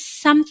 what is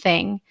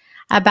something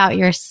about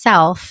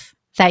yourself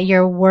that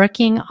you're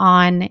working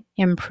on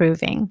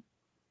improving?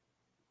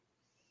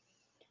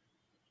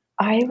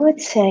 I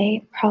would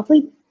say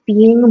probably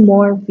being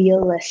more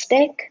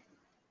realistic.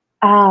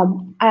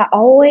 I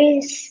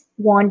always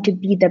want to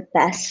be the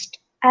best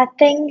at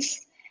things,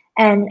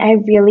 and I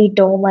really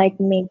don't like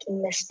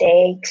making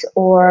mistakes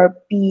or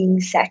being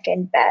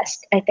second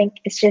best. I think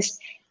it's just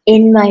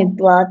in my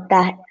blood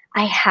that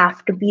I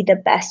have to be the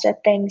best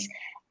at things.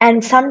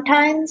 And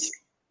sometimes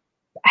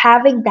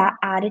having that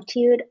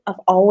attitude of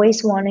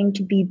always wanting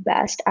to be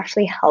best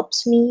actually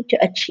helps me to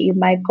achieve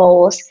my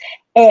goals.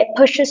 It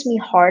pushes me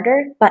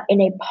harder, but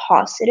in a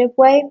positive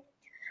way.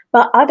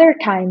 But other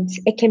times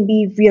it can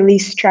be really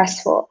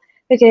stressful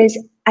because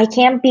I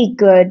can't be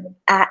good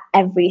at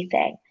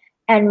everything.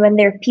 And when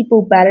there are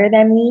people better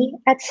than me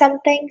at some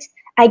things,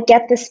 I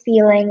get this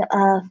feeling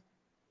of,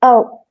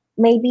 oh,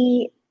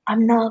 maybe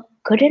I'm not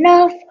good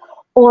enough.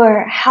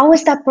 Or how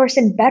is that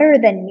person better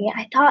than me?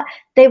 I thought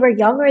they were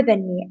younger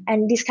than me.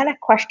 And these kind of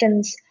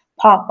questions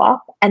pop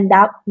up, and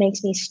that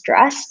makes me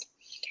stressed.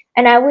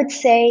 And I would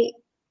say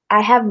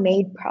I have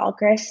made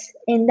progress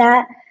in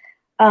that.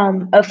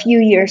 A few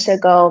years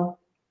ago,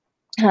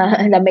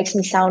 and that makes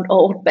me sound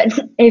old, but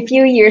a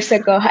few years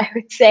ago, I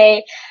would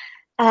say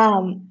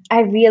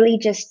I really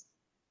just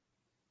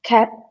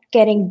kept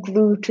getting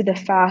glued to the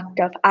fact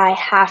of I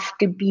have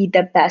to be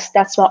the best.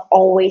 That's what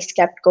always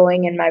kept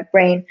going in my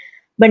brain.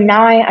 But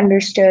now I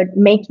understood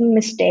making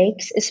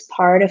mistakes is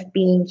part of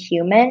being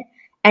human.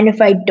 And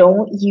if I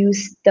don't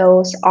use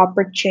those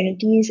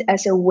opportunities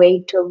as a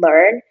way to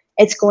learn,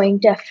 it's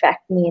going to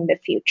affect me in the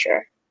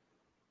future.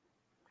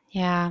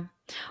 Yeah.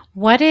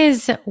 What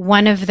is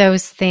one of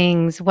those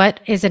things? What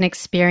is an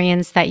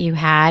experience that you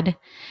had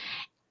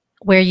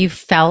where you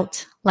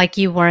felt like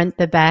you weren't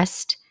the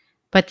best,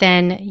 but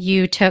then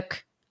you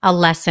took a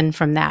lesson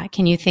from that?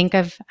 Can you think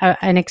of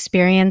an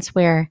experience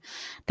where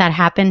that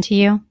happened to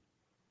you?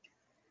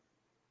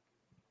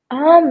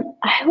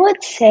 I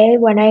would say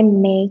when I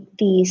make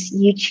these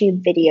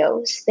YouTube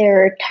videos,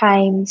 there are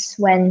times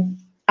when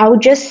I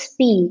would just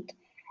speak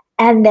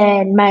and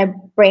then my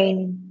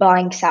brain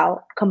blanks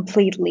out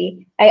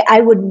completely.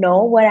 I would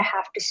know what I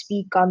have to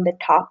speak on the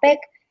topic,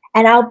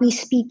 and I'll be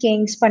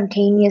speaking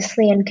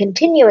spontaneously and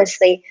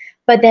continuously,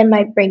 but then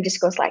my brain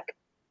just goes like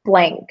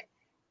blank.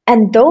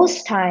 And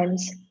those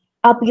times,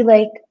 I'll be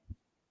like,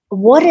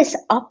 what is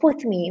up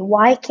with me?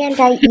 Why can't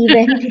I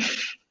even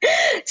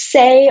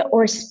say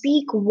or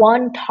speak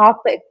one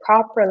topic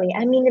properly?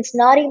 I mean, it's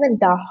not even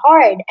that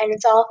hard, and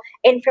it's all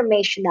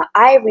information that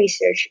I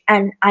research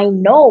and I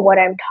know what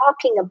I'm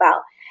talking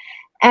about.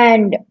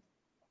 And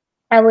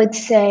I would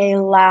say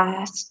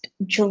last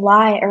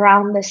July,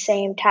 around the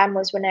same time,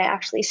 was when I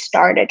actually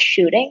started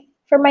shooting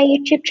for my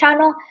YouTube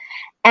channel.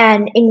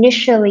 And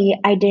initially,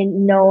 I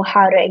didn't know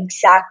how to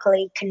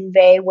exactly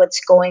convey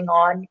what's going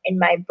on in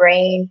my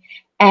brain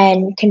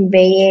and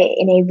convey it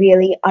in a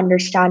really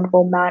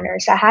understandable manner.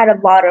 So I had a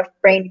lot of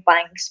brain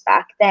blanks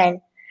back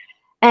then.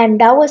 And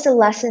that was a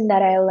lesson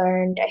that I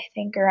learned, I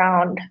think,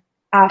 around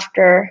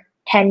after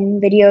 10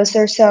 videos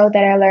or so,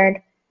 that I learned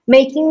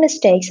making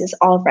mistakes is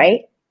all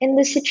right in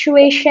this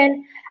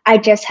situation. I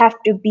just have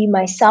to be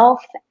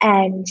myself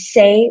and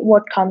say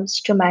what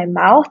comes to my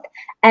mouth.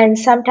 And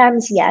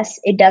sometimes, yes,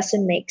 it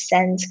doesn't make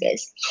sense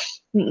because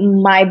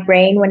my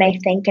brain, when I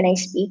think and I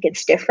speak,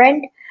 it's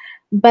different.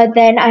 But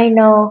then I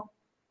know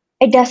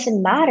it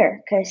doesn't matter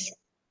because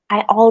I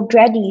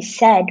already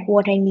said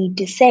what I need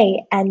to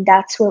say. And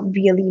that's what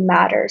really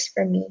matters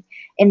for me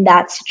in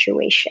that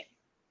situation.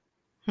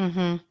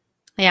 Mm-hmm.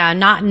 Yeah,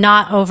 not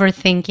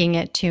overthinking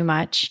it too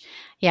much.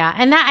 Yeah,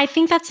 and that I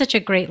think that's such a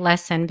great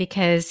lesson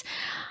because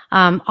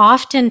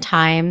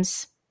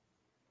oftentimes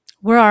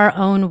we're our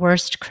own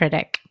worst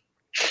critic.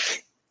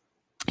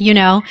 You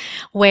know,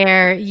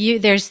 where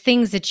there's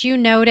things that you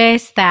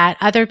notice that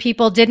other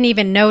people didn't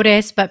even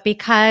notice, but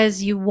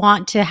because you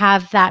want to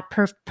have that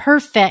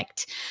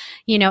perfect,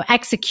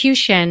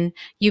 execution,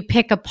 you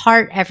pick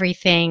apart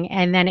everything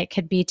and then it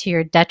could be to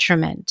your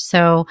detriment.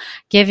 So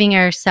giving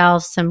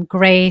ourselves some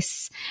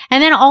grace.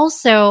 And then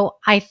also,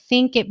 I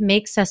think it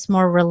makes us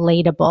more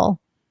relatable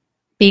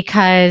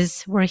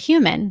because we're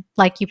human,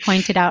 like you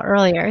pointed out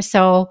earlier.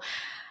 So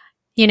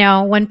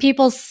when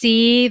people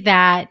see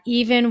that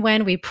even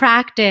when we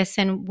practice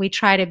and we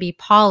try to be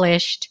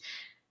polished,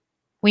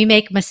 we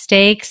make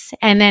mistakes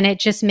and then it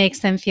just makes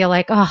them feel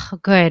like, oh,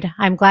 good.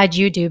 I'm glad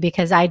you do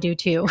because I do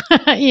too,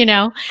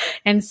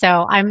 And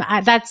so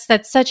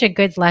that's such a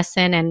good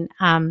lesson.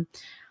 And,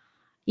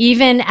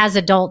 even as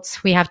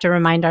adults, we have to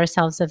remind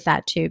ourselves of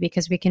that too,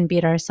 because we can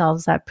beat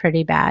ourselves up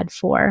pretty bad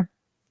for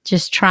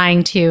just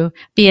trying to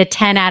be a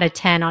 10 out of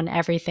 10 on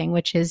everything,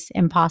 which is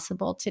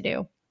impossible to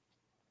do.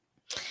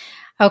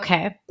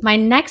 Okay, my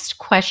next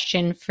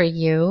question for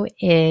you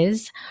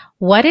is,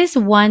 what is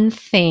one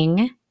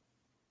thing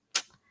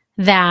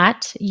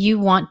that you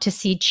want to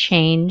see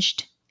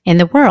changed in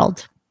the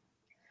world?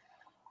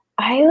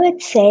 I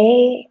would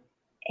say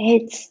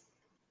it's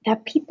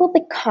that people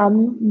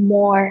become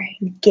more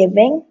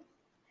giving,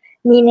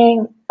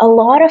 meaning a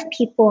lot of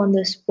people in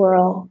this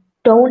world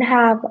don't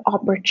have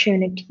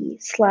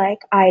opportunities like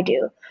I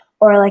do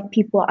or like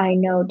people I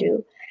know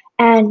do.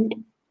 And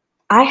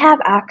I have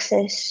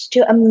access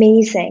to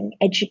amazing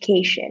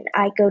education.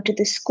 I go to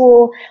the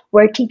school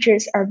where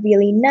teachers are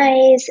really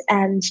nice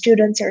and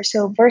students are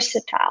so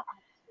versatile.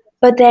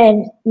 But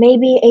then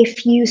maybe a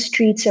few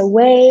streets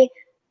away,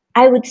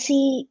 I would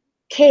see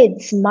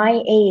kids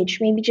my age,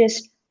 maybe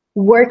just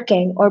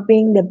working or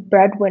being the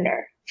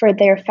breadwinner for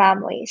their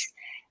families.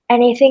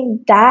 And I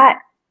think that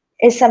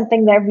is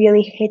something that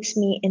really hits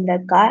me in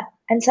the gut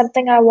and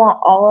something I want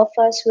all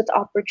of us with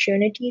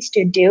opportunities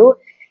to do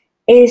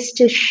is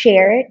to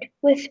share it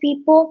with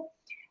people.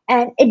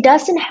 And it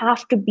doesn't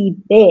have to be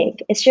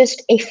big, it's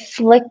just a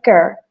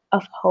flicker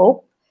of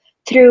hope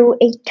through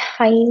a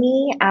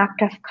tiny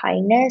act of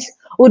kindness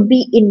would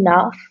be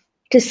enough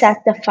to set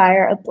the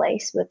fire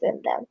ablaze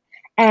within them.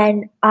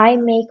 And I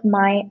make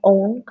my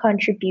own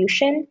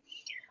contribution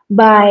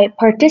by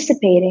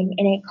participating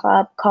in a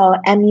club called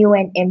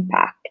MUN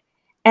Impact.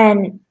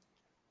 And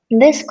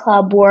this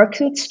club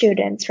works with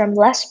students from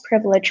less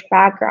privileged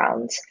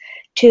backgrounds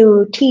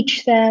to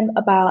teach them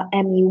about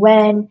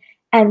MUN,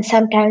 and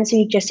sometimes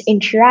we just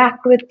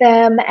interact with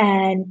them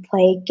and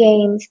play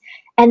games.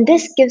 And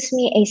this gives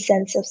me a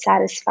sense of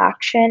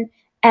satisfaction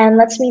and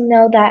lets me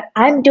know that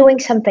I'm doing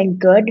something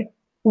good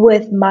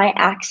with my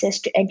access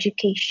to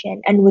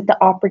education and with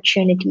the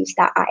opportunities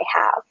that I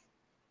have.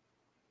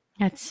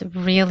 That's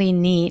really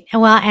neat.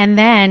 Well, and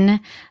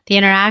then the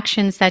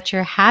interactions that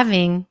you're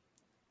having,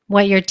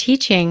 what you're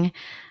teaching,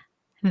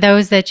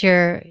 those that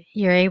you're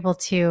able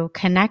to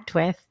connect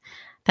with,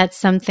 that's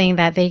something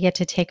that they get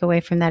to take away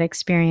from that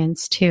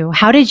experience too.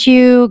 How did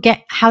you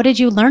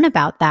learn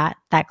about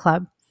that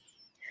club?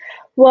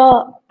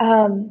 Well,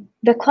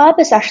 the club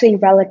is actually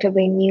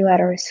relatively new at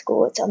our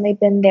school. It's only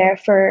been there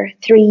for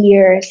 3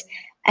 years.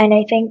 And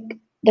I think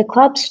the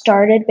club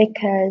started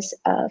because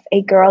of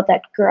a girl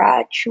that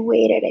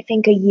graduated, I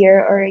think a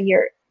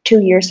year, 2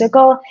 years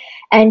ago.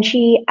 And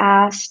she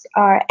asked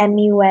our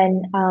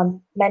MUN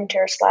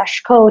mentor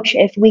slash coach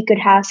if we could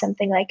have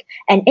something like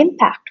an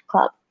impact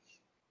club.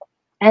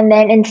 And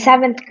then in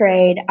seventh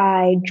grade,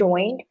 I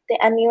joined the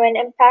MUN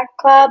Impact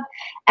Club.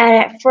 And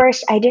at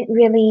first, I didn't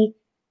really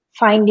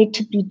find it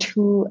to be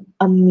too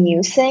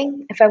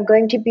amusing. If I'm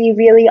going to be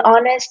really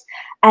honest,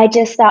 I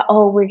just thought,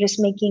 oh, we're just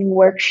making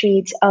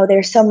worksheets. Oh,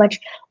 there's so much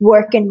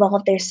work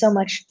involved. There's so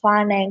much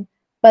planning.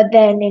 But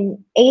then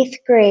in eighth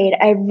grade,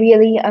 I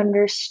really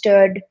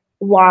understood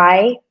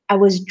why I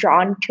was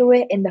drawn to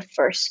it in the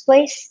first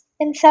place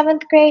in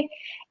seventh grade.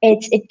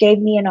 It gave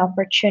me an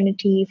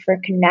opportunity for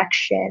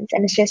connections,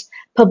 and it's just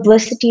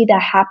publicity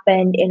that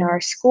happened in our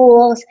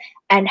schools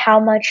and how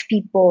much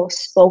people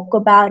spoke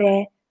about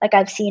it. Like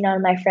I've seen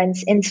on my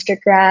friend's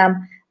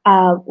Instagram,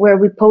 where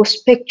we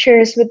post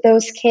pictures with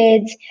those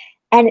kids,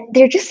 and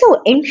they're just so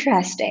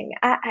interesting.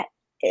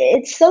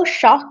 It's so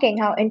shocking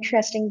how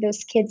interesting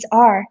those kids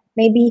are.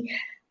 Maybe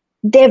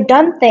they've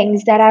done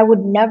things that I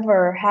would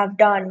never have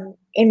done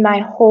in my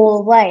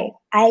whole life.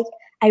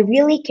 I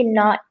really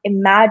cannot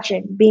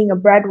imagine being a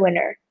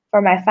breadwinner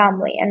for my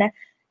family. And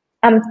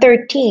I'm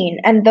 13,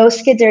 and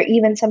those kids are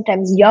even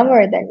sometimes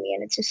younger than me,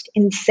 and it's just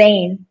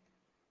insane.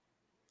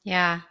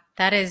 Yeah,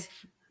 that is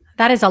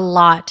a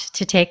lot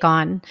to take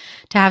on,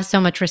 to have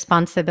so much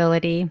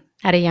responsibility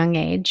at a young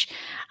age.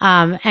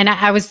 And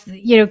I was,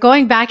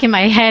 going back in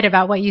my head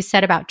about what you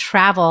said about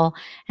travel,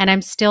 and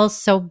I'm still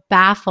so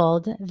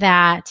baffled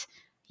that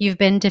you've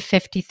been to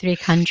 53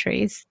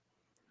 countries.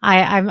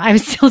 I'm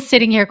still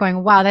sitting here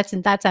going, wow,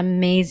 that's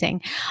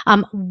amazing.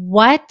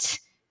 What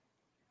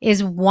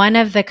is one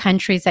of the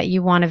countries that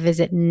you want to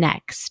visit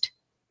next?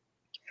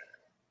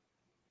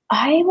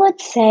 I would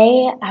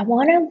say I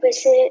want to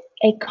visit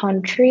a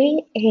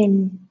country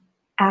in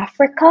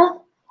Africa,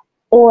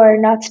 or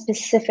not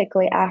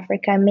specifically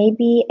Africa,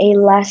 maybe a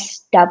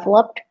less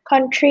developed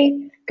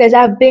country, because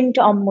I've been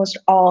to almost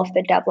all of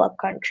the developed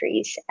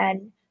countries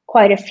and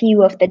quite a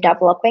few of the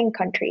developing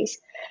countries.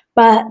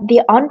 But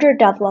the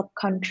underdeveloped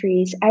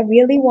countries, I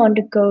really want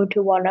to go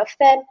to one of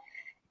them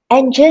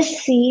and just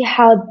see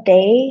how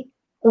they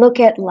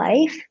look at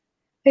life,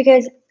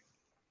 because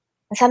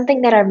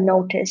something that I've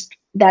noticed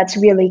that's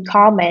really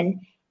common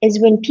is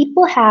when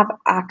people have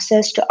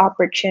access to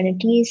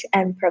opportunities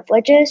and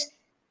privileges,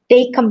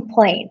 they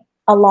complain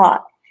a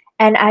lot.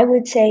 And I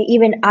would say,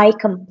 even I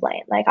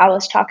complain. Like, I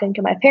was talking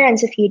to my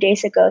parents a few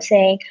days ago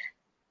saying,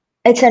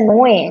 it's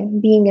annoying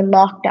being in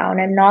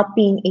lockdown and not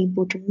being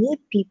able to meet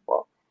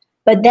people.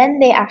 But then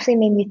they actually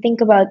made me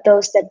think about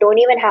those that don't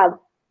even have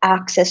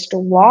access to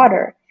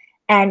water.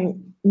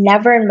 And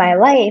never in my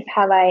life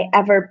have I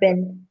ever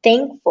been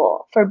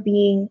thankful for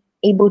being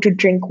able to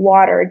drink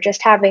water,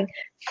 just having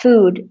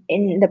food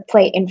in the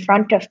plate in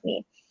front of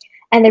me.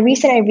 And the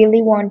reason I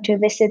really want to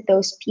visit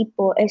those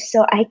people is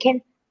so I can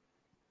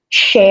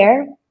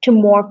share to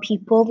more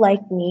people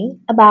like me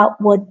about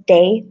what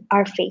they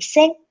are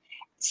facing,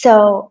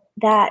 so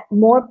that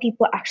more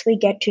people actually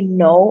get to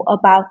know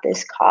about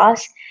this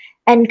cause.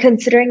 And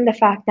considering the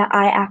fact that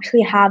I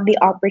actually have the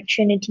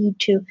opportunity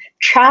to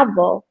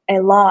travel a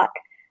lot,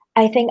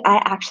 I think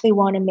I actually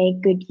want to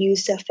make good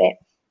use of it.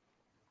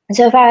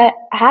 So if I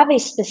have a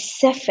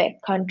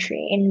specific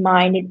country in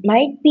mind, it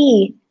might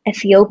be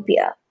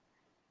Ethiopia.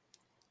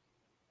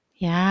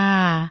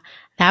 Yeah,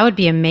 that would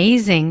be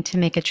amazing to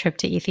make a trip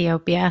to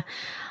Ethiopia.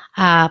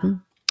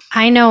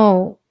 I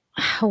know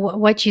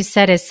what you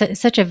said is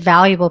such a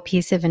valuable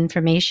piece of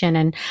information.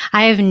 And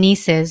I have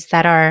nieces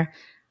that are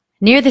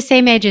near the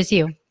same age as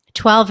you,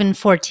 12 and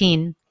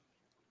 14.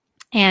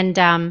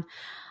 And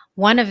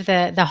one of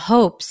the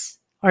hopes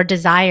or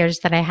desires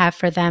that I have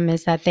for them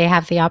is that they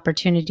have the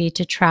opportunity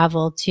to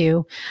travel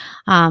to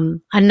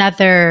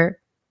other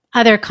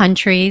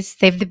countries.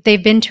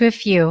 They've been to a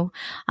few,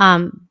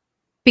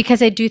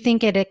 because I do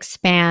think it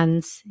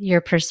expands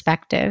your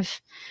perspective.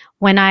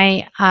 When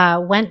I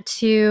went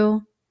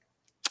to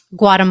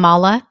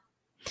Guatemala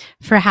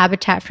for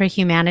Habitat for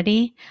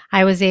Humanity,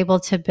 I was able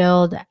to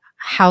build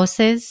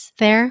houses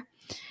there,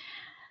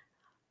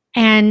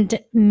 and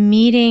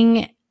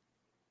meeting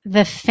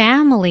the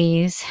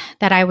families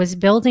that I was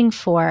building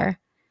for,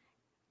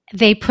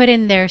 they put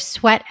in their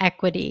sweat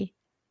equity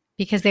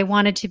because they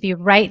wanted to be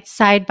right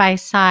side by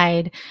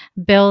side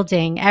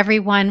building,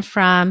 everyone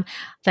from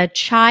the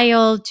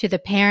child to the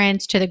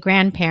parents to the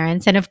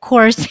grandparents. And of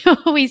course,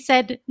 we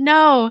said,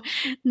 no,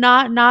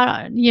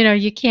 not,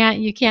 you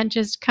can't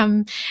just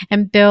come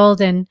and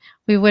build, and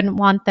we wouldn't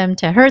want them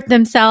to hurt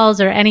themselves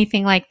or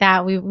anything like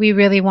that. We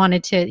really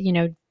wanted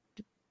to,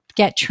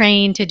 get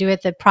trained to do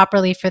it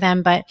properly for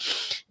them. But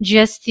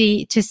just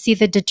to see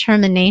the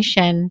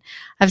determination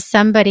of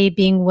somebody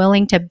being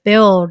willing to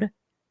build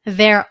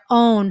their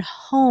own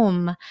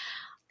home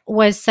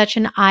was such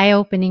an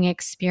eye-opening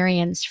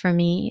experience for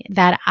me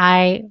that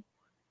I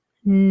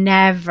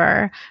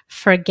never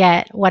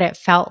forget what it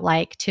felt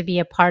like to be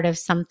a part of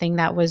something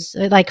that was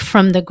like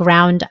from the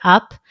ground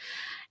up.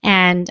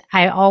 And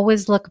I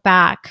always look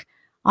back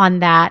on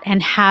that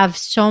and have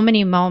so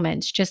many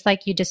moments, just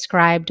like you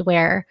described,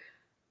 where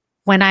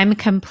when I'm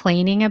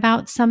complaining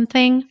about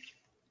something,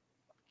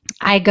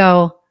 I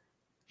go,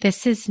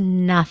 this is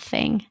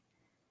nothing.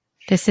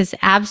 This is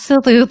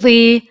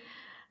absolutely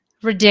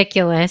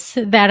ridiculous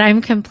that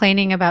I'm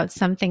complaining about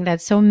something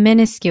that's so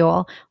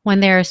minuscule when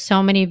there are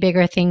so many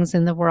bigger things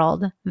in the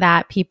world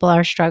that people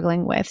are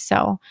struggling with.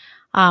 So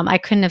I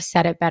couldn't have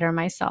said it better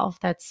myself.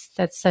 That's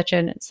such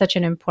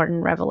an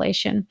important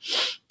revelation.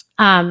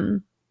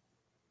 One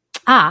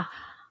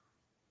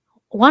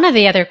of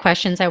the other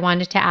questions I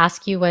wanted to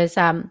ask you was,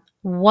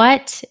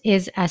 what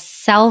is a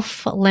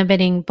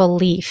self-limiting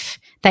belief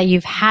that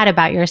you've had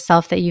about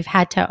yourself that you've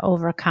had to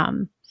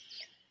overcome?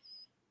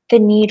 The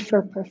need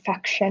for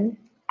perfection.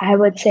 I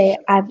would say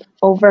I've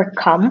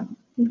overcome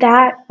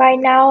that by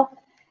now.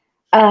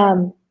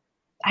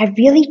 I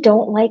really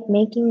don't like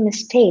making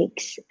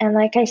mistakes. And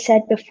like I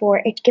said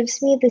before, it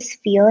gives me this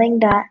feeling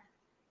that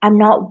I'm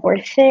not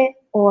worth it,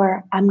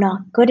 or I'm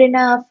not good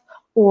enough,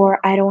 or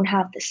I don't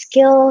have the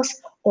skills,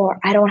 or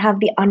I don't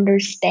have the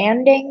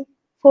understanding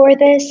for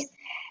this.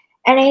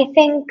 And I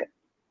think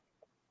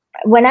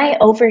when I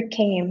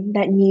overcame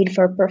that need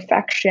for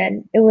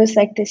perfection, it was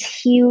like this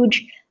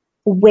huge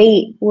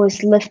weight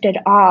was lifted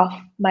off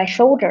my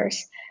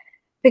shoulders.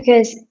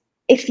 Because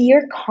if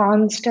you're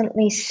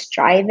constantly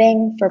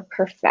striving for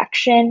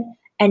perfection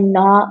and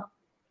not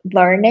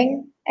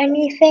learning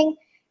anything,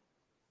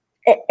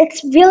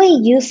 it's really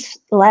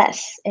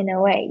useless in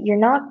a way. You're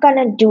not going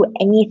to do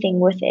anything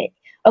with it.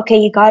 Okay,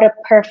 you got a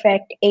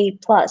perfect A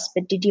plus,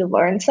 but did you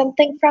learn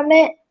something from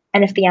it?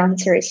 And if the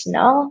answer is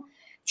no,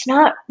 it's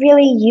not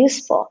really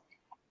useful.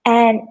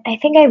 And I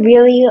think I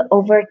really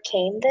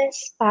overcame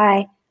this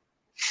by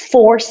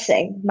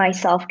forcing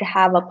myself to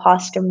have a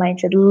positive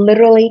mindset,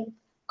 literally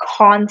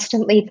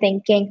constantly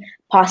thinking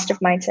positive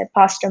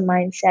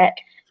mindset,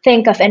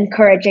 think of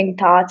encouraging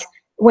thoughts.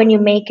 When you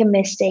make a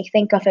mistake,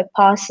 think of it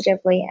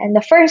positively. And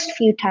the first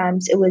few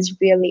times it was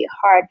really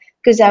hard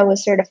because I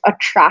was sort of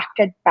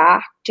attracted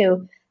back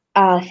to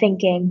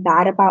thinking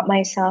bad about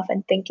myself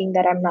and thinking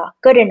that I'm not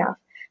good enough.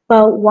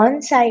 But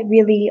once I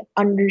really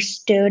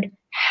understood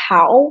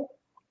how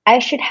I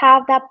should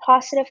have that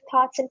positive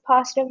thoughts and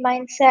positive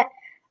mindset,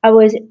 I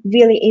was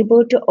really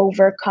able to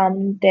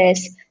overcome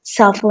this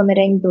self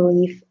limiting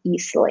belief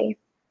easily.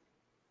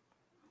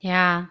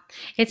 Yeah.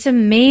 It's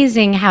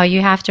amazing how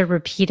you have to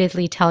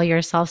repeatedly tell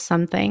yourself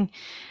something.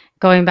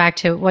 Going back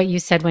to what you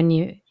said when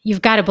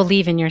you've got to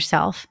believe in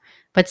yourself.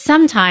 But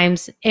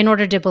sometimes in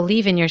order to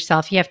believe in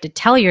yourself, you have to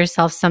tell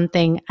yourself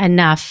something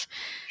enough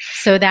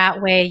so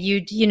that way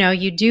you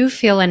do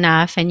feel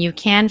enough and you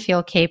can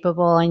feel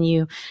capable and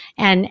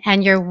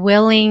you're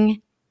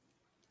willing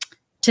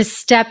to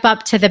step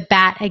up to the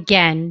bat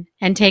again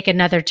and take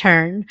another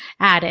turn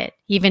at it,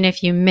 even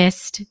if you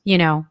missed,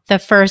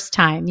 the first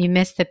time you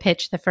missed the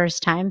pitch the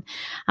first time.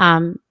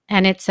 And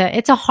it's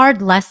a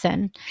hard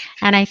lesson.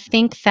 And I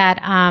think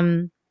that,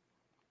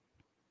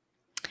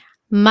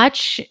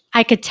 much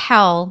I could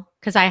tell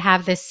because I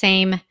have this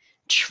same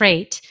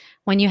trait.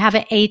 When you have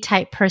an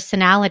A-type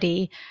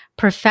personality,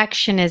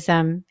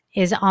 perfectionism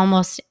is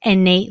almost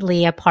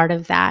innately a part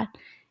of that.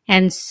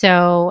 And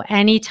so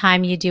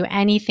anytime you do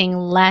anything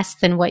less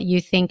than what you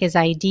think is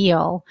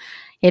ideal,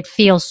 it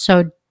feels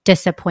so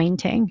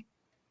disappointing.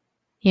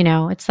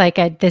 It's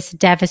like this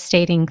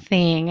devastating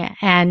thing.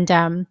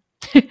 And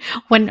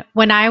when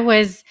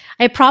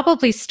I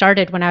probably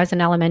started when I was in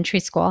elementary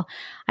school.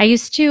 I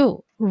used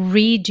to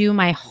redo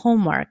my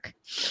homework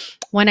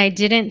when I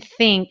didn't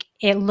think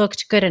it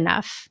looked good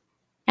enough.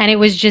 And it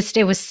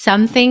was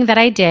something that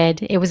I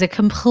did. It was a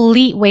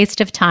complete waste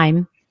of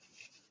time.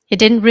 It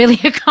didn't really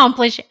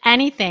accomplish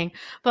anything.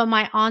 But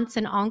my aunts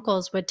and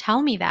uncles would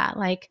tell me that,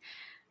 like,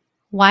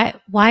 why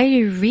are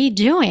you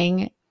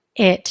redoing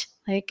it?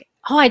 Like,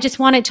 oh, I just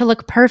want it to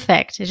look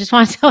perfect. I just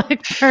want it to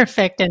look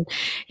perfect. And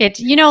it,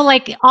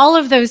 like all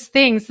of those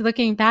things,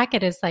 looking back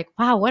at it is like,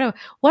 wow, what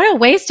a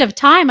waste of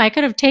time. I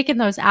could have taken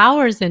those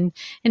hours and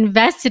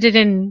invested it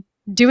in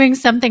doing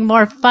something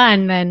more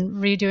fun than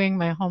redoing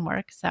my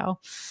homework. So,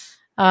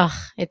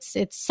 it's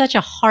such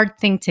a hard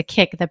thing to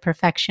kick, the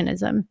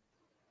perfectionism.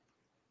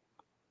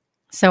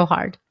 So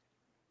hard.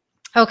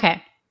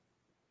 Okay.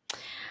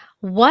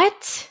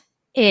 What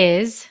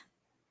is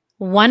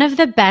one of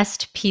the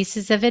best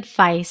pieces of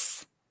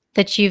advice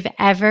that you've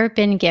ever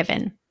been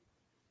given?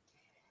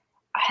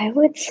 I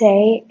would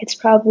say it's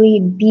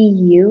probably be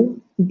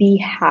you, be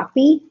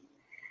happy.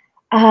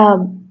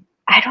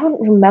 I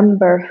don't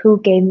remember who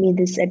gave me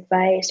this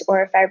advice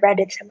or if I read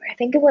it somewhere. I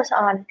think it was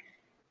on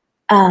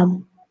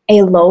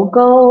a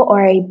logo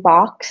or a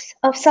box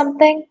of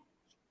something.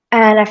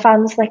 And I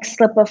found this like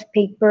slip of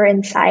paper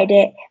inside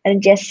it and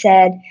it just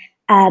said,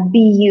 be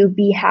you,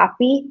 be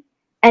happy.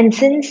 And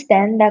since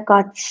then, that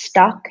got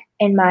stuck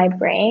in my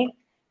brain.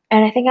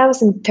 And I think I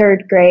was in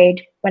third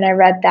grade when I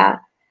read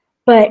that.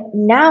 But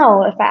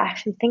now, if I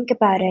actually think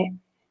about it,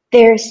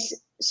 there's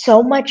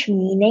so much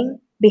meaning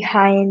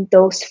behind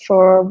those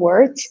four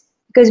words.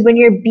 Because when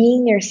you're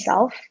being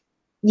yourself,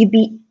 you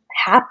be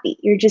happy.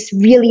 You're just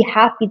really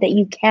happy that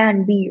you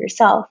can be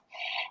yourself.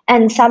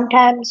 And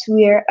sometimes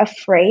we're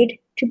afraid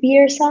to be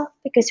yourself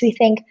because we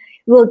think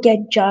we'll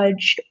get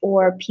judged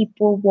or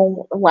people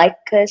won't like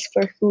us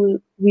for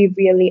who we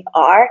really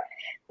are.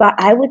 But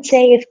I would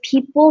say if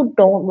people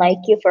don't like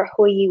you for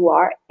who you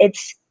are,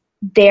 it's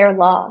their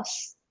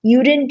loss.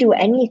 You didn't do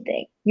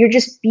anything. You're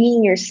just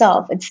being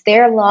yourself. It's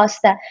their loss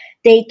that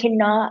they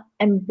cannot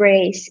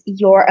embrace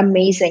your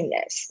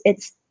amazingness.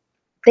 It's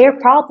their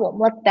problem.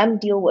 Let them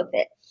deal with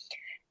it.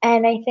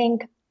 And I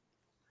think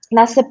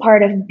that's the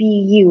part of be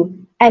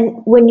you.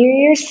 And when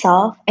you're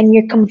yourself and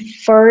you're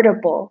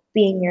comfortable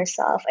being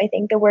yourself, I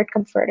think the word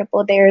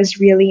comfortable there is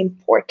really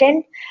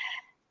important.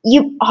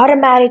 You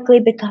automatically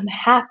become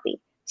happy.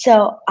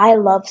 So I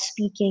love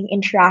speaking,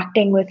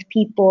 interacting with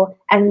people.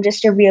 I'm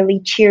just a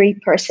really cheery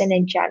person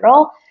in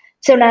general.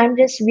 So now I'm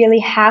just really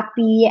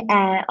happy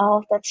and all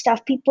of that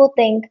stuff. People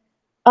think,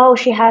 oh,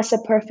 she has a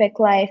perfect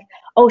life.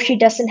 Oh, she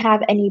doesn't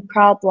have any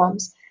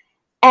problems.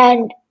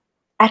 And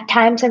at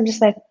times I'm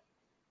just like,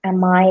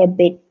 am I a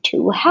bit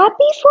too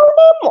happy for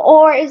them?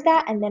 Or is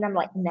that? And then I'm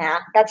like, nah,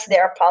 that's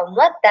their problem.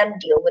 Let them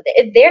deal with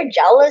it. If they're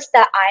jealous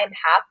that I'm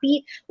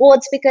happy, well,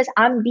 it's because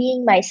I'm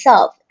being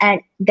myself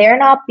and they're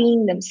not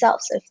being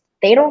themselves. If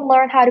they don't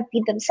learn how to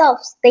be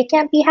themselves, they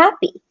can't be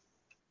happy.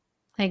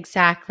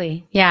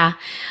 Exactly. Yeah.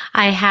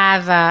 I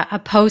have a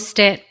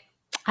Post-it.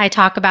 I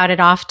talk about it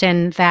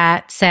often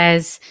that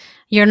says,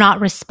 you're not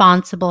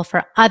responsible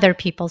for other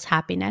people's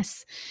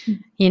happiness,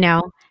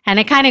 and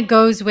it kind of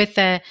goes with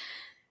the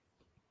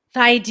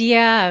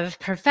idea of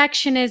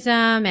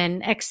perfectionism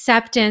and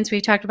acceptance.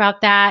 We've talked about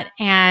that.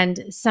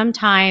 And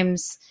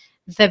sometimes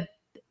the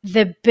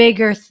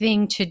bigger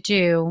thing to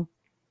do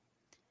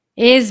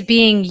is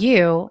being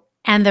you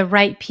and the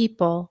right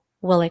people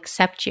will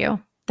accept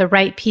you. The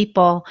right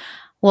people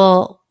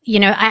will,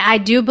 I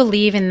do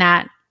believe in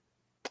that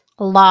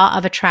law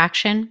of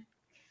attraction.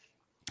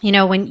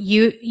 When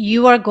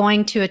you are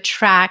going to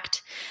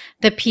attract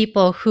the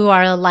people who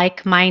are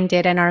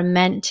like-minded and are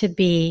meant to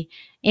be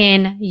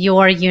in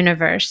your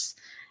universe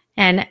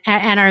and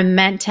are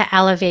meant to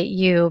elevate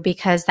you,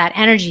 because that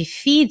energy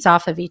feeds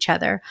off of each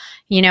other.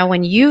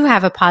 When you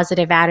have a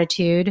positive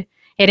attitude,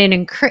 it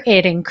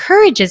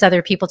encourages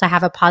other people to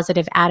have a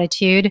positive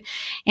attitude.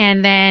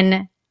 And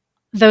then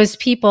those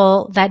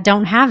people that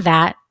don't have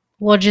that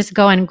will just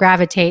go and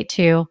gravitate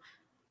to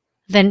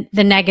the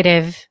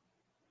negative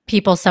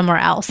people somewhere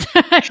else.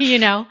 You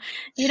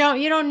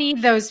don't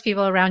need those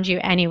people around you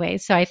anyway.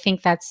 So I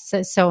think that's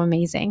so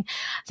amazing.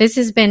 This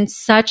has been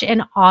such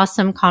an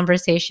awesome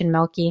conversation,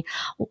 Milky.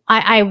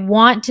 I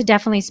want to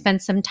definitely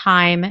spend some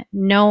time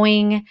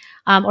knowing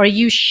or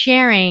you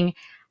sharing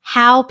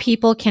how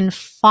people can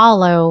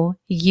follow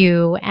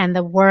you and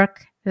the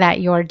work that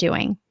you're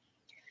doing.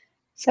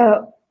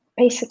 So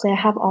basically, I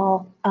have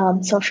all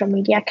social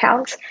media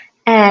accounts,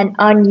 and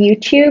on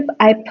YouTube,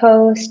 I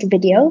post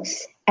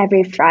videos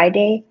every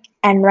Friday.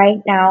 And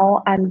right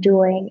now, I'm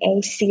doing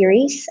a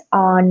series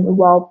on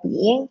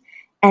well-being,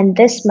 and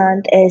this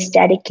month is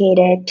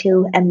dedicated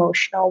to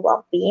emotional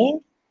well-being.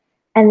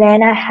 And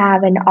then I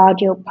have an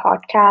audio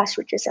podcast,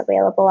 which is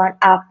available on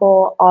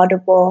Apple,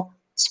 Audible,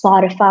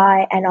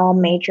 Spotify, and all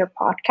major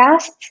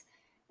podcasts.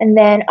 And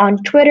then on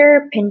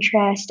Twitter,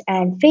 Pinterest,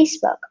 and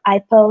Facebook, I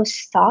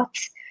post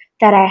thoughts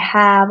that I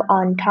have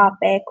on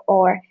topic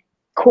or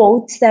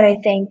quotes that I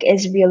think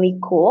is really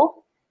cool.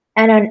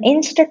 And on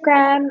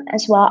Instagram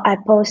as well, I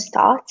post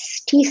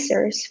thoughts,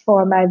 teasers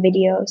for my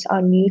videos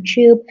on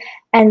YouTube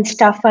and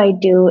stuff I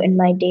do in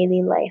my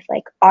daily life,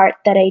 like art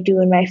that I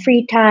do in my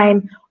free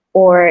time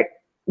or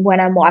when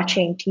I'm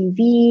watching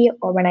TV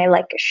or when I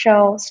like a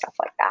show, stuff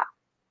like that.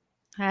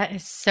 That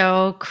is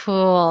so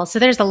cool. So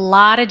there's a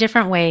lot of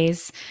different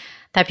ways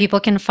that people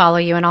can follow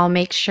you, and I'll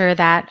make sure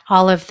that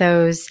all of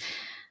those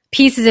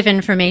pieces of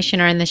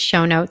information are in the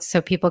show notes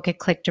so people could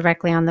click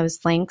directly on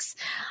those links.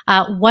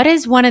 What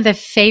is one of the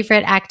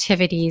favorite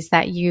activities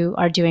that you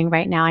are doing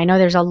right now? I know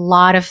there's a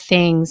lot of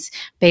things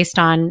based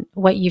on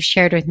what you've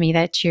shared with me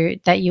that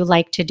you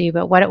like to do,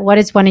 but what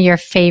is one of your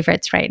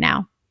favorites right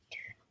now?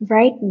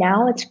 Right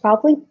now, it's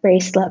probably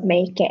bracelet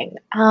making.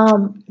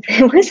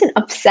 It was an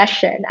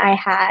obsession I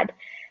had,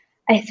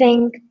 I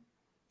think,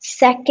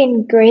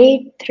 second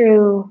grade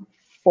through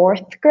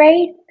fourth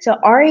grade. So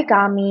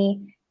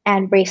origami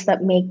and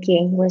bracelet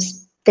making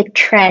was the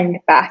trend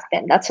back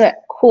then. That's what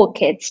cool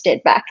kids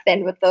did back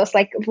then with those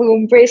like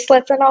loom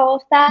bracelets and all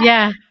of that.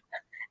 Yeah.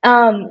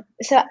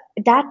 So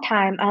that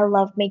time I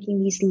loved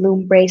making these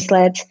loom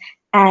bracelets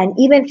and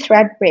even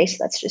thread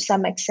bracelets to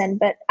some extent,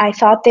 but I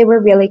thought they were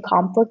really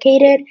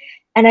complicated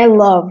and I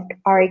loved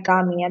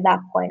origami at that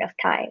point of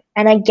time.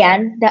 And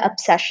again, the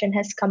obsession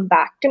has come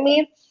back to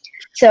me.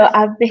 So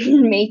I've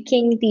been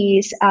making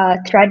these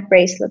thread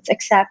bracelets,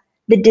 except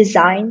the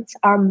designs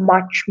are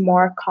much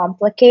more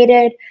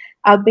complicated.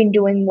 I've been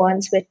doing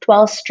ones with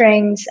 12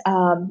 strings,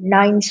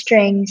 9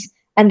 strings,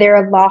 and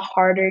they're a lot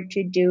harder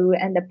to do.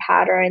 And the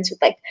patterns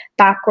with like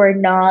backward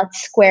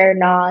knots, square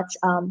knots,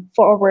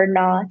 forward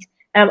knots.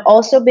 And I've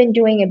also been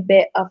doing a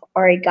bit of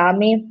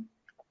origami.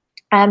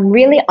 I'm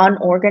really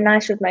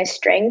unorganized with my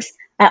strings.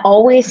 I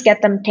always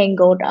get them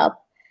tangled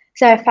up.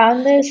 So I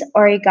found this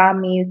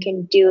origami you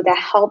can do that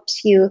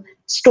helps you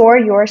store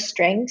your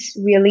strings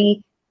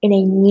really in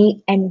a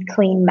neat and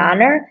clean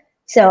manner.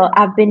 So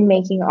I've been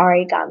making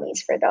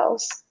origamis for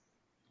those.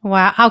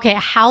 Wow. Okay.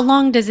 How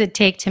long does it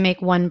take to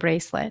make one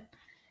bracelet?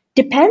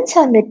 Depends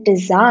on the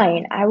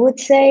design. I would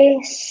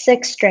say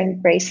 6-string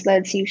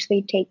bracelets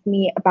usually take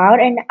me about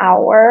an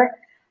hour.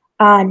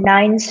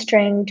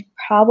 9-stringed,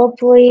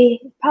 probably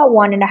about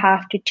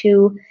 1.5 to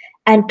 2.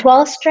 And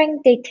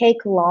 12-string, they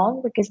take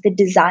long because the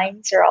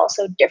designs are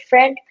also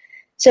different.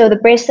 So the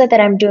bracelet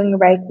that I'm doing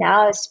right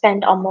now, I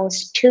spent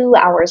almost 2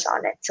 hours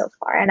on it so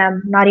far, and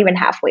I'm not even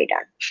halfway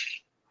done.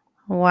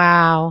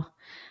 Wow.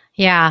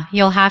 Yeah,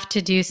 you'll have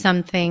to do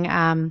something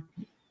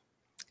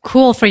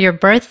cool for your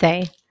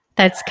birthday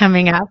that's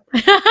coming up.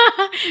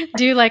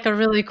 Do like a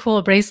really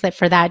cool bracelet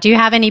for that. Do you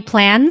have any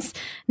plans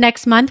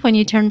next month when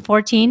you turn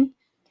 14?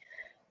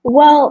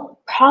 Well,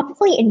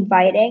 probably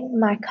inviting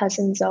my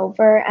cousins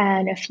over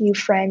and a few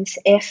friends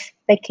if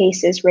the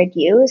case is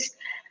reduced.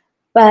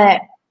 But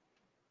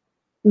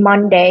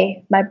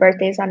Monday, my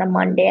birthday is on a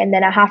Monday, and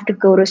then I have to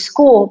go to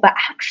school. But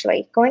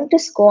actually, going to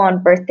school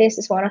on birthdays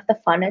is one of the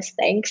funnest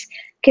things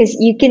because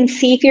you can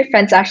see if your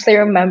friends actually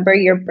remember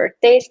your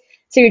birthdays.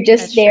 So you're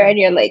just there and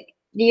you're like,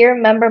 do you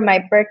remember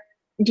my birth?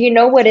 Do you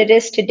know what it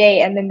is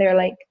today? And then they're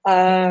like,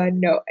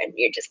 no. And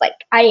you're just like,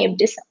 I am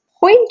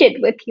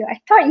disappointed with you. I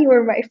thought you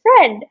were my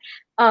friend.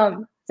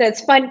 So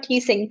it's fun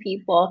teasing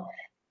people.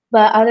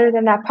 But other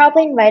than that,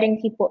 probably inviting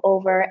people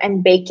over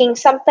and baking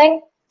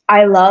something.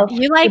 I love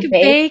You like to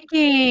bake.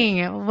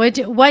 baking.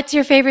 What's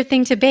your favorite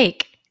thing to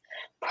bake?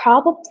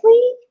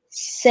 Probably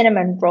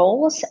cinnamon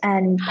rolls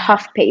and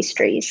puff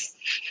pastries.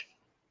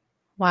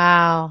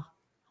 Wow.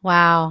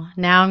 Wow.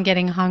 Now I'm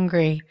getting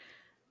hungry.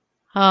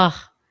 Oh,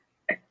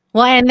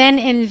 well, and then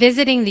in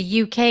visiting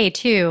the UK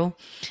too,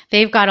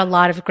 they've got a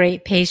lot of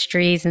great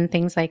pastries and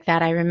things like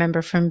that. I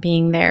remember from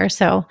being there.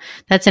 So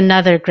that's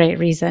another great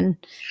reason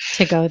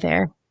to go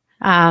there.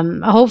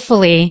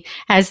 Hopefully,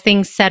 as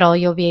things settle,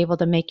 you'll be able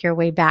to make your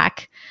way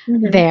back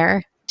Mhm.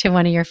 there to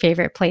one of your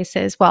favorite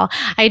places. Well,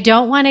 I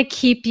don't want to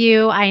keep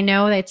you. I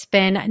know it's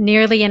been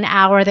nearly an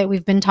hour that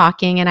we've been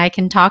talking, and I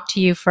can talk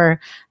to you for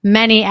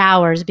many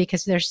hours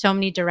because there's so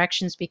many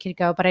directions we could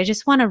go. But I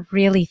just want to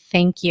really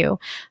thank you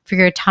for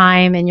your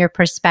time and your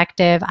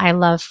perspective. I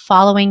love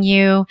following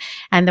you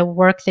and the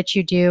work that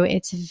you do.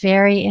 It's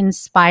very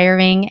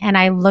inspiring, and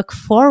I look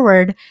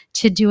forward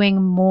to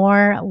doing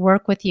more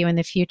work with you in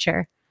the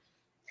future.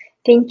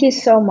 Thank you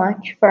so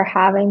much for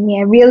having me.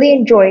 I really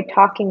enjoyed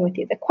talking with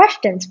you. The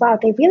questions, wow,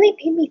 they really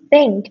made me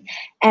think.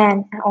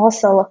 And I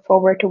also look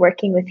forward to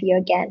working with you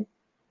again.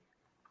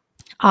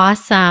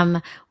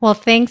 Awesome. Well,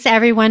 thanks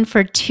everyone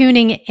for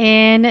tuning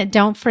in.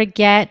 Don't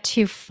forget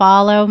to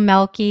follow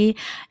Melky,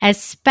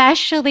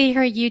 especially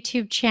her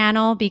YouTube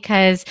channel,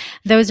 because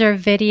those are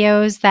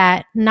videos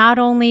that not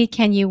only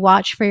can you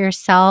watch for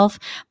yourself,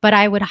 but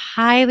I would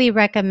highly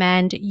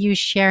recommend you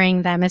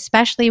sharing them,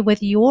 especially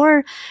with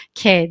your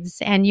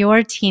kids and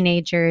your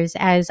teenagers,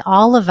 as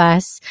all of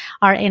us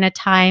are in a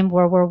time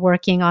where we're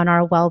working on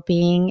our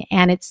well-being.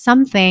 And it's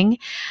something,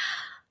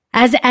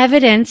 as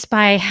evidenced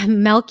by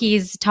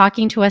Melky's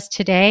talking to us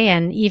today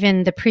and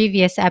even the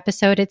previous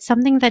episode, it's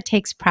something that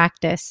takes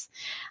practice,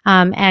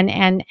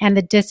 and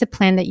the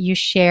discipline that you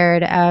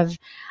shared of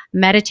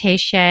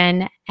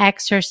meditation,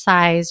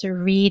 exercise,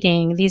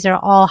 reading. These are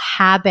all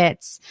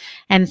habits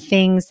and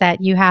things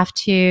that you have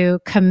to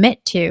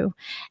commit to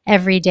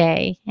every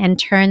day and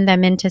turn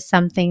them into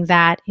something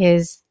that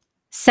is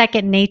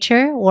second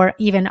nature or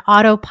even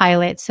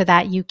autopilot, so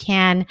that you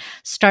can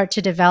start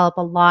to develop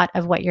a lot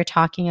of what you're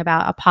talking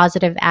about: a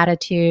positive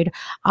attitude,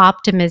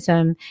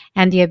 optimism,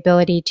 and the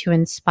ability to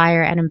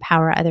inspire and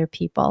empower other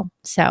people.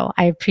 So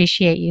I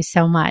appreciate you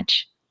so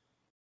much.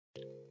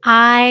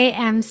 I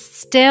am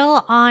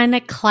still on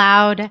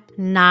cloud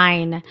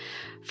 9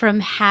 from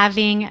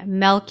having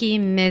Melky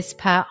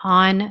Mizpah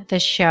on the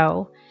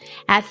show.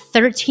 At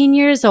 13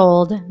 years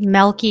old,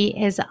 Melky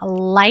is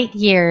light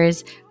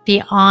years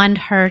beyond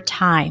her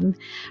time.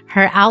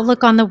 Her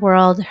outlook on the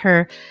world,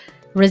 her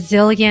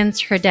resilience,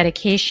 her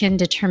dedication,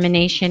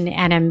 determination,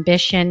 and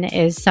ambition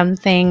is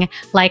something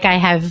like I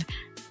have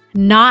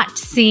not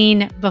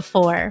seen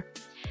before.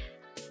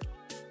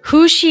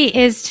 Who she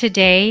is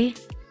today,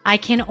 I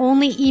can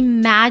only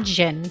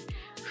imagine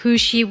who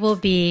she will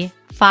be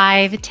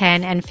 5,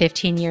 10, and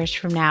 15 years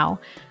from now,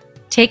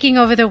 taking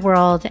over the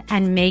world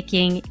and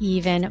making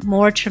even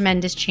more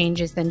tremendous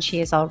changes than she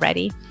is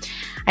already.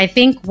 I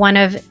think one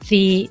of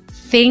the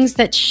things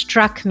that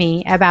struck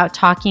me about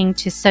talking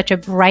to such a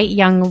bright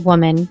young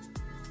woman,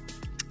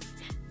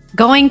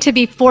 going to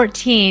be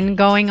 14,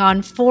 going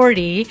on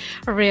 40,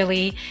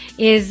 really,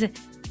 is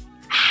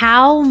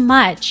how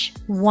much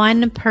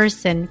one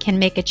person can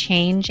make a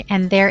change,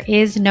 and there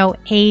is no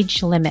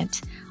age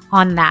limit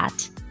on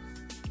that.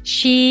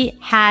 She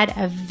had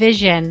a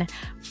vision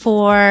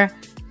for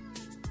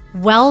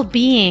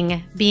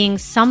well-being being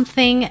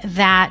something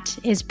that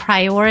is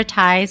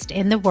prioritized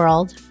in the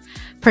world,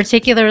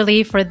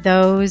 particularly for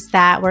those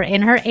that were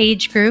in her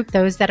age group,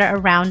 those that are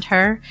around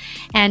her.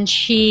 And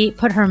she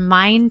put her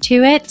mind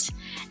to it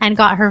and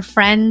got her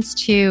friends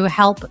to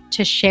help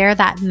to share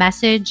that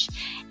message.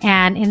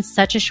 And in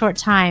such a short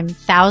time,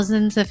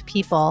 thousands of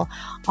people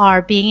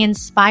are being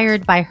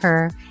inspired by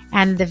her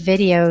and the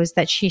videos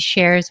that she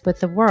shares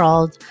with the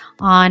world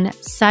on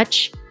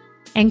such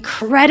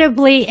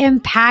incredibly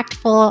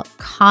impactful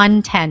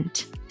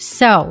content.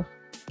 So,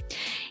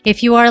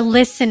 if you are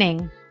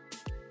listening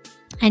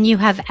and you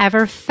have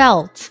ever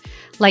felt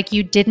like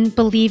you didn't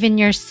believe in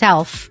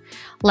yourself,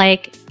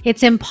 like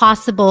it's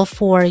impossible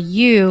for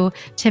you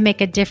to make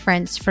a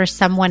difference for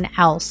someone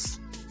else,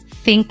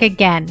 think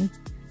again,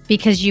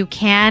 because you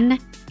can,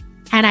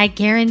 and I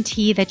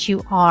guarantee that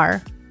you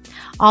are.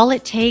 All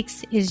it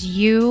takes is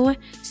you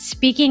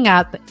speaking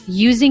up,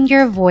 using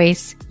your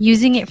voice,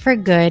 using it for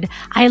good.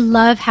 I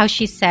love how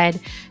she said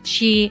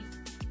she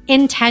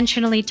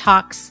intentionally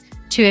talks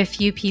to a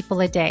few people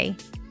a day.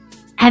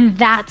 And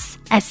that's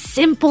as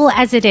simple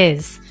as it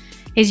is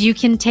you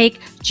can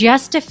take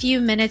just a few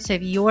minutes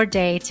of your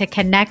day to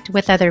connect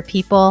with other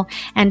people.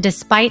 And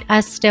despite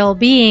us still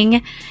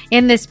being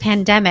in this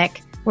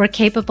pandemic, we're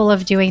capable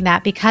of doing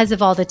that because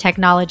of all the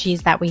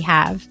technologies that we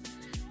have.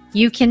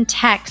 You can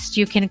text,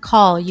 you can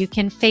call, you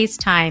can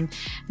FaceTime,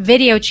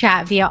 video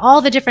chat via all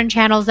the different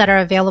channels that are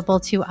available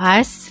to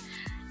us,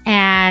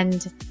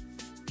 and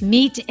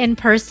meet in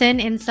person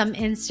in some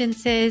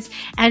instances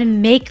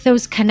and make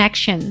those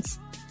connections.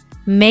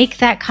 Make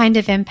that kind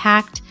of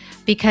impact,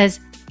 because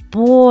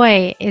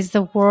boy, is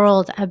the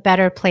world a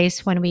better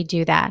place when we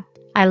do that.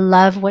 I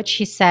love what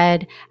she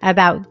said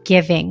about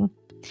giving.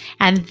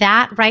 And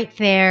that right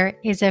there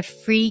is a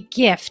free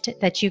gift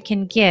that you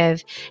can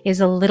give, is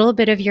a little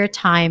bit of your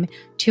time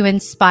to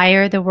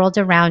inspire the world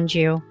around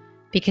you,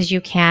 because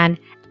you can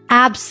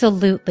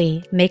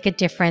absolutely make a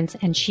difference.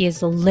 And she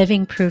is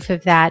living proof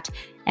of that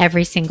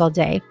every single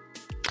day.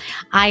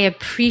 I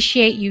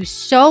appreciate you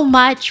so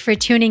much for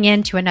tuning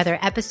in to another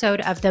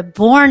episode of the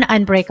Born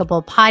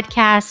Unbreakable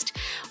podcast,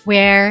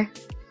 where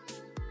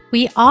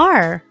we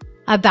are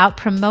about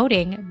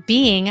promoting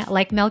being,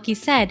 like Melky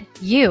said,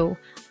 you,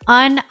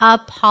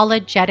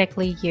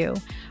 unapologetically you.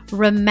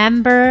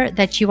 Remember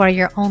that you are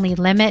your only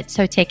limit,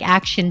 so take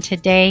action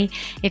today.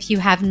 If you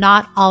have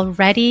not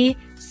already,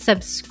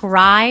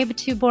 subscribe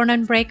to Born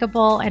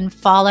Unbreakable and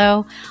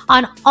follow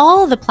on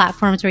all the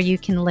platforms where you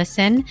can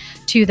listen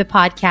to the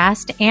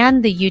podcast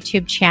and the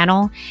YouTube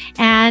channel,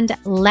 and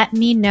let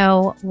me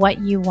know what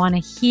you want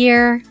to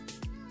hear.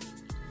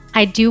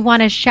 I do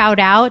want to shout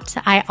out,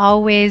 I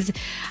always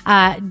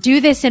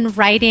do this in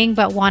writing,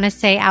 but want to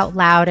say out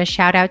loud a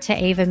shout out to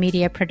Ava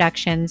Media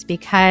Productions,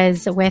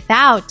 because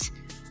without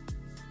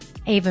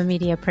Ava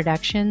Media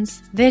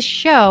Productions, this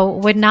show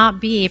would not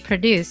be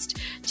produced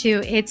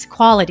to its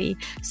quality.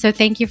 So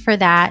thank you for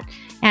that.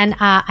 And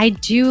I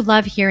do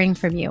love hearing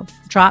from you.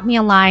 Drop me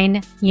a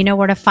line. You know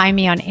where to find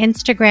me on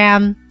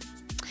Instagram.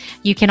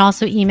 You can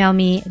also email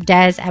me,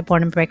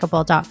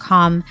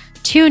 des@bornunbreakable.com.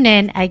 Tune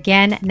in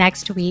again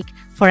next week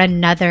for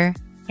another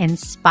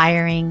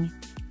inspiring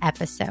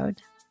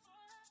episode.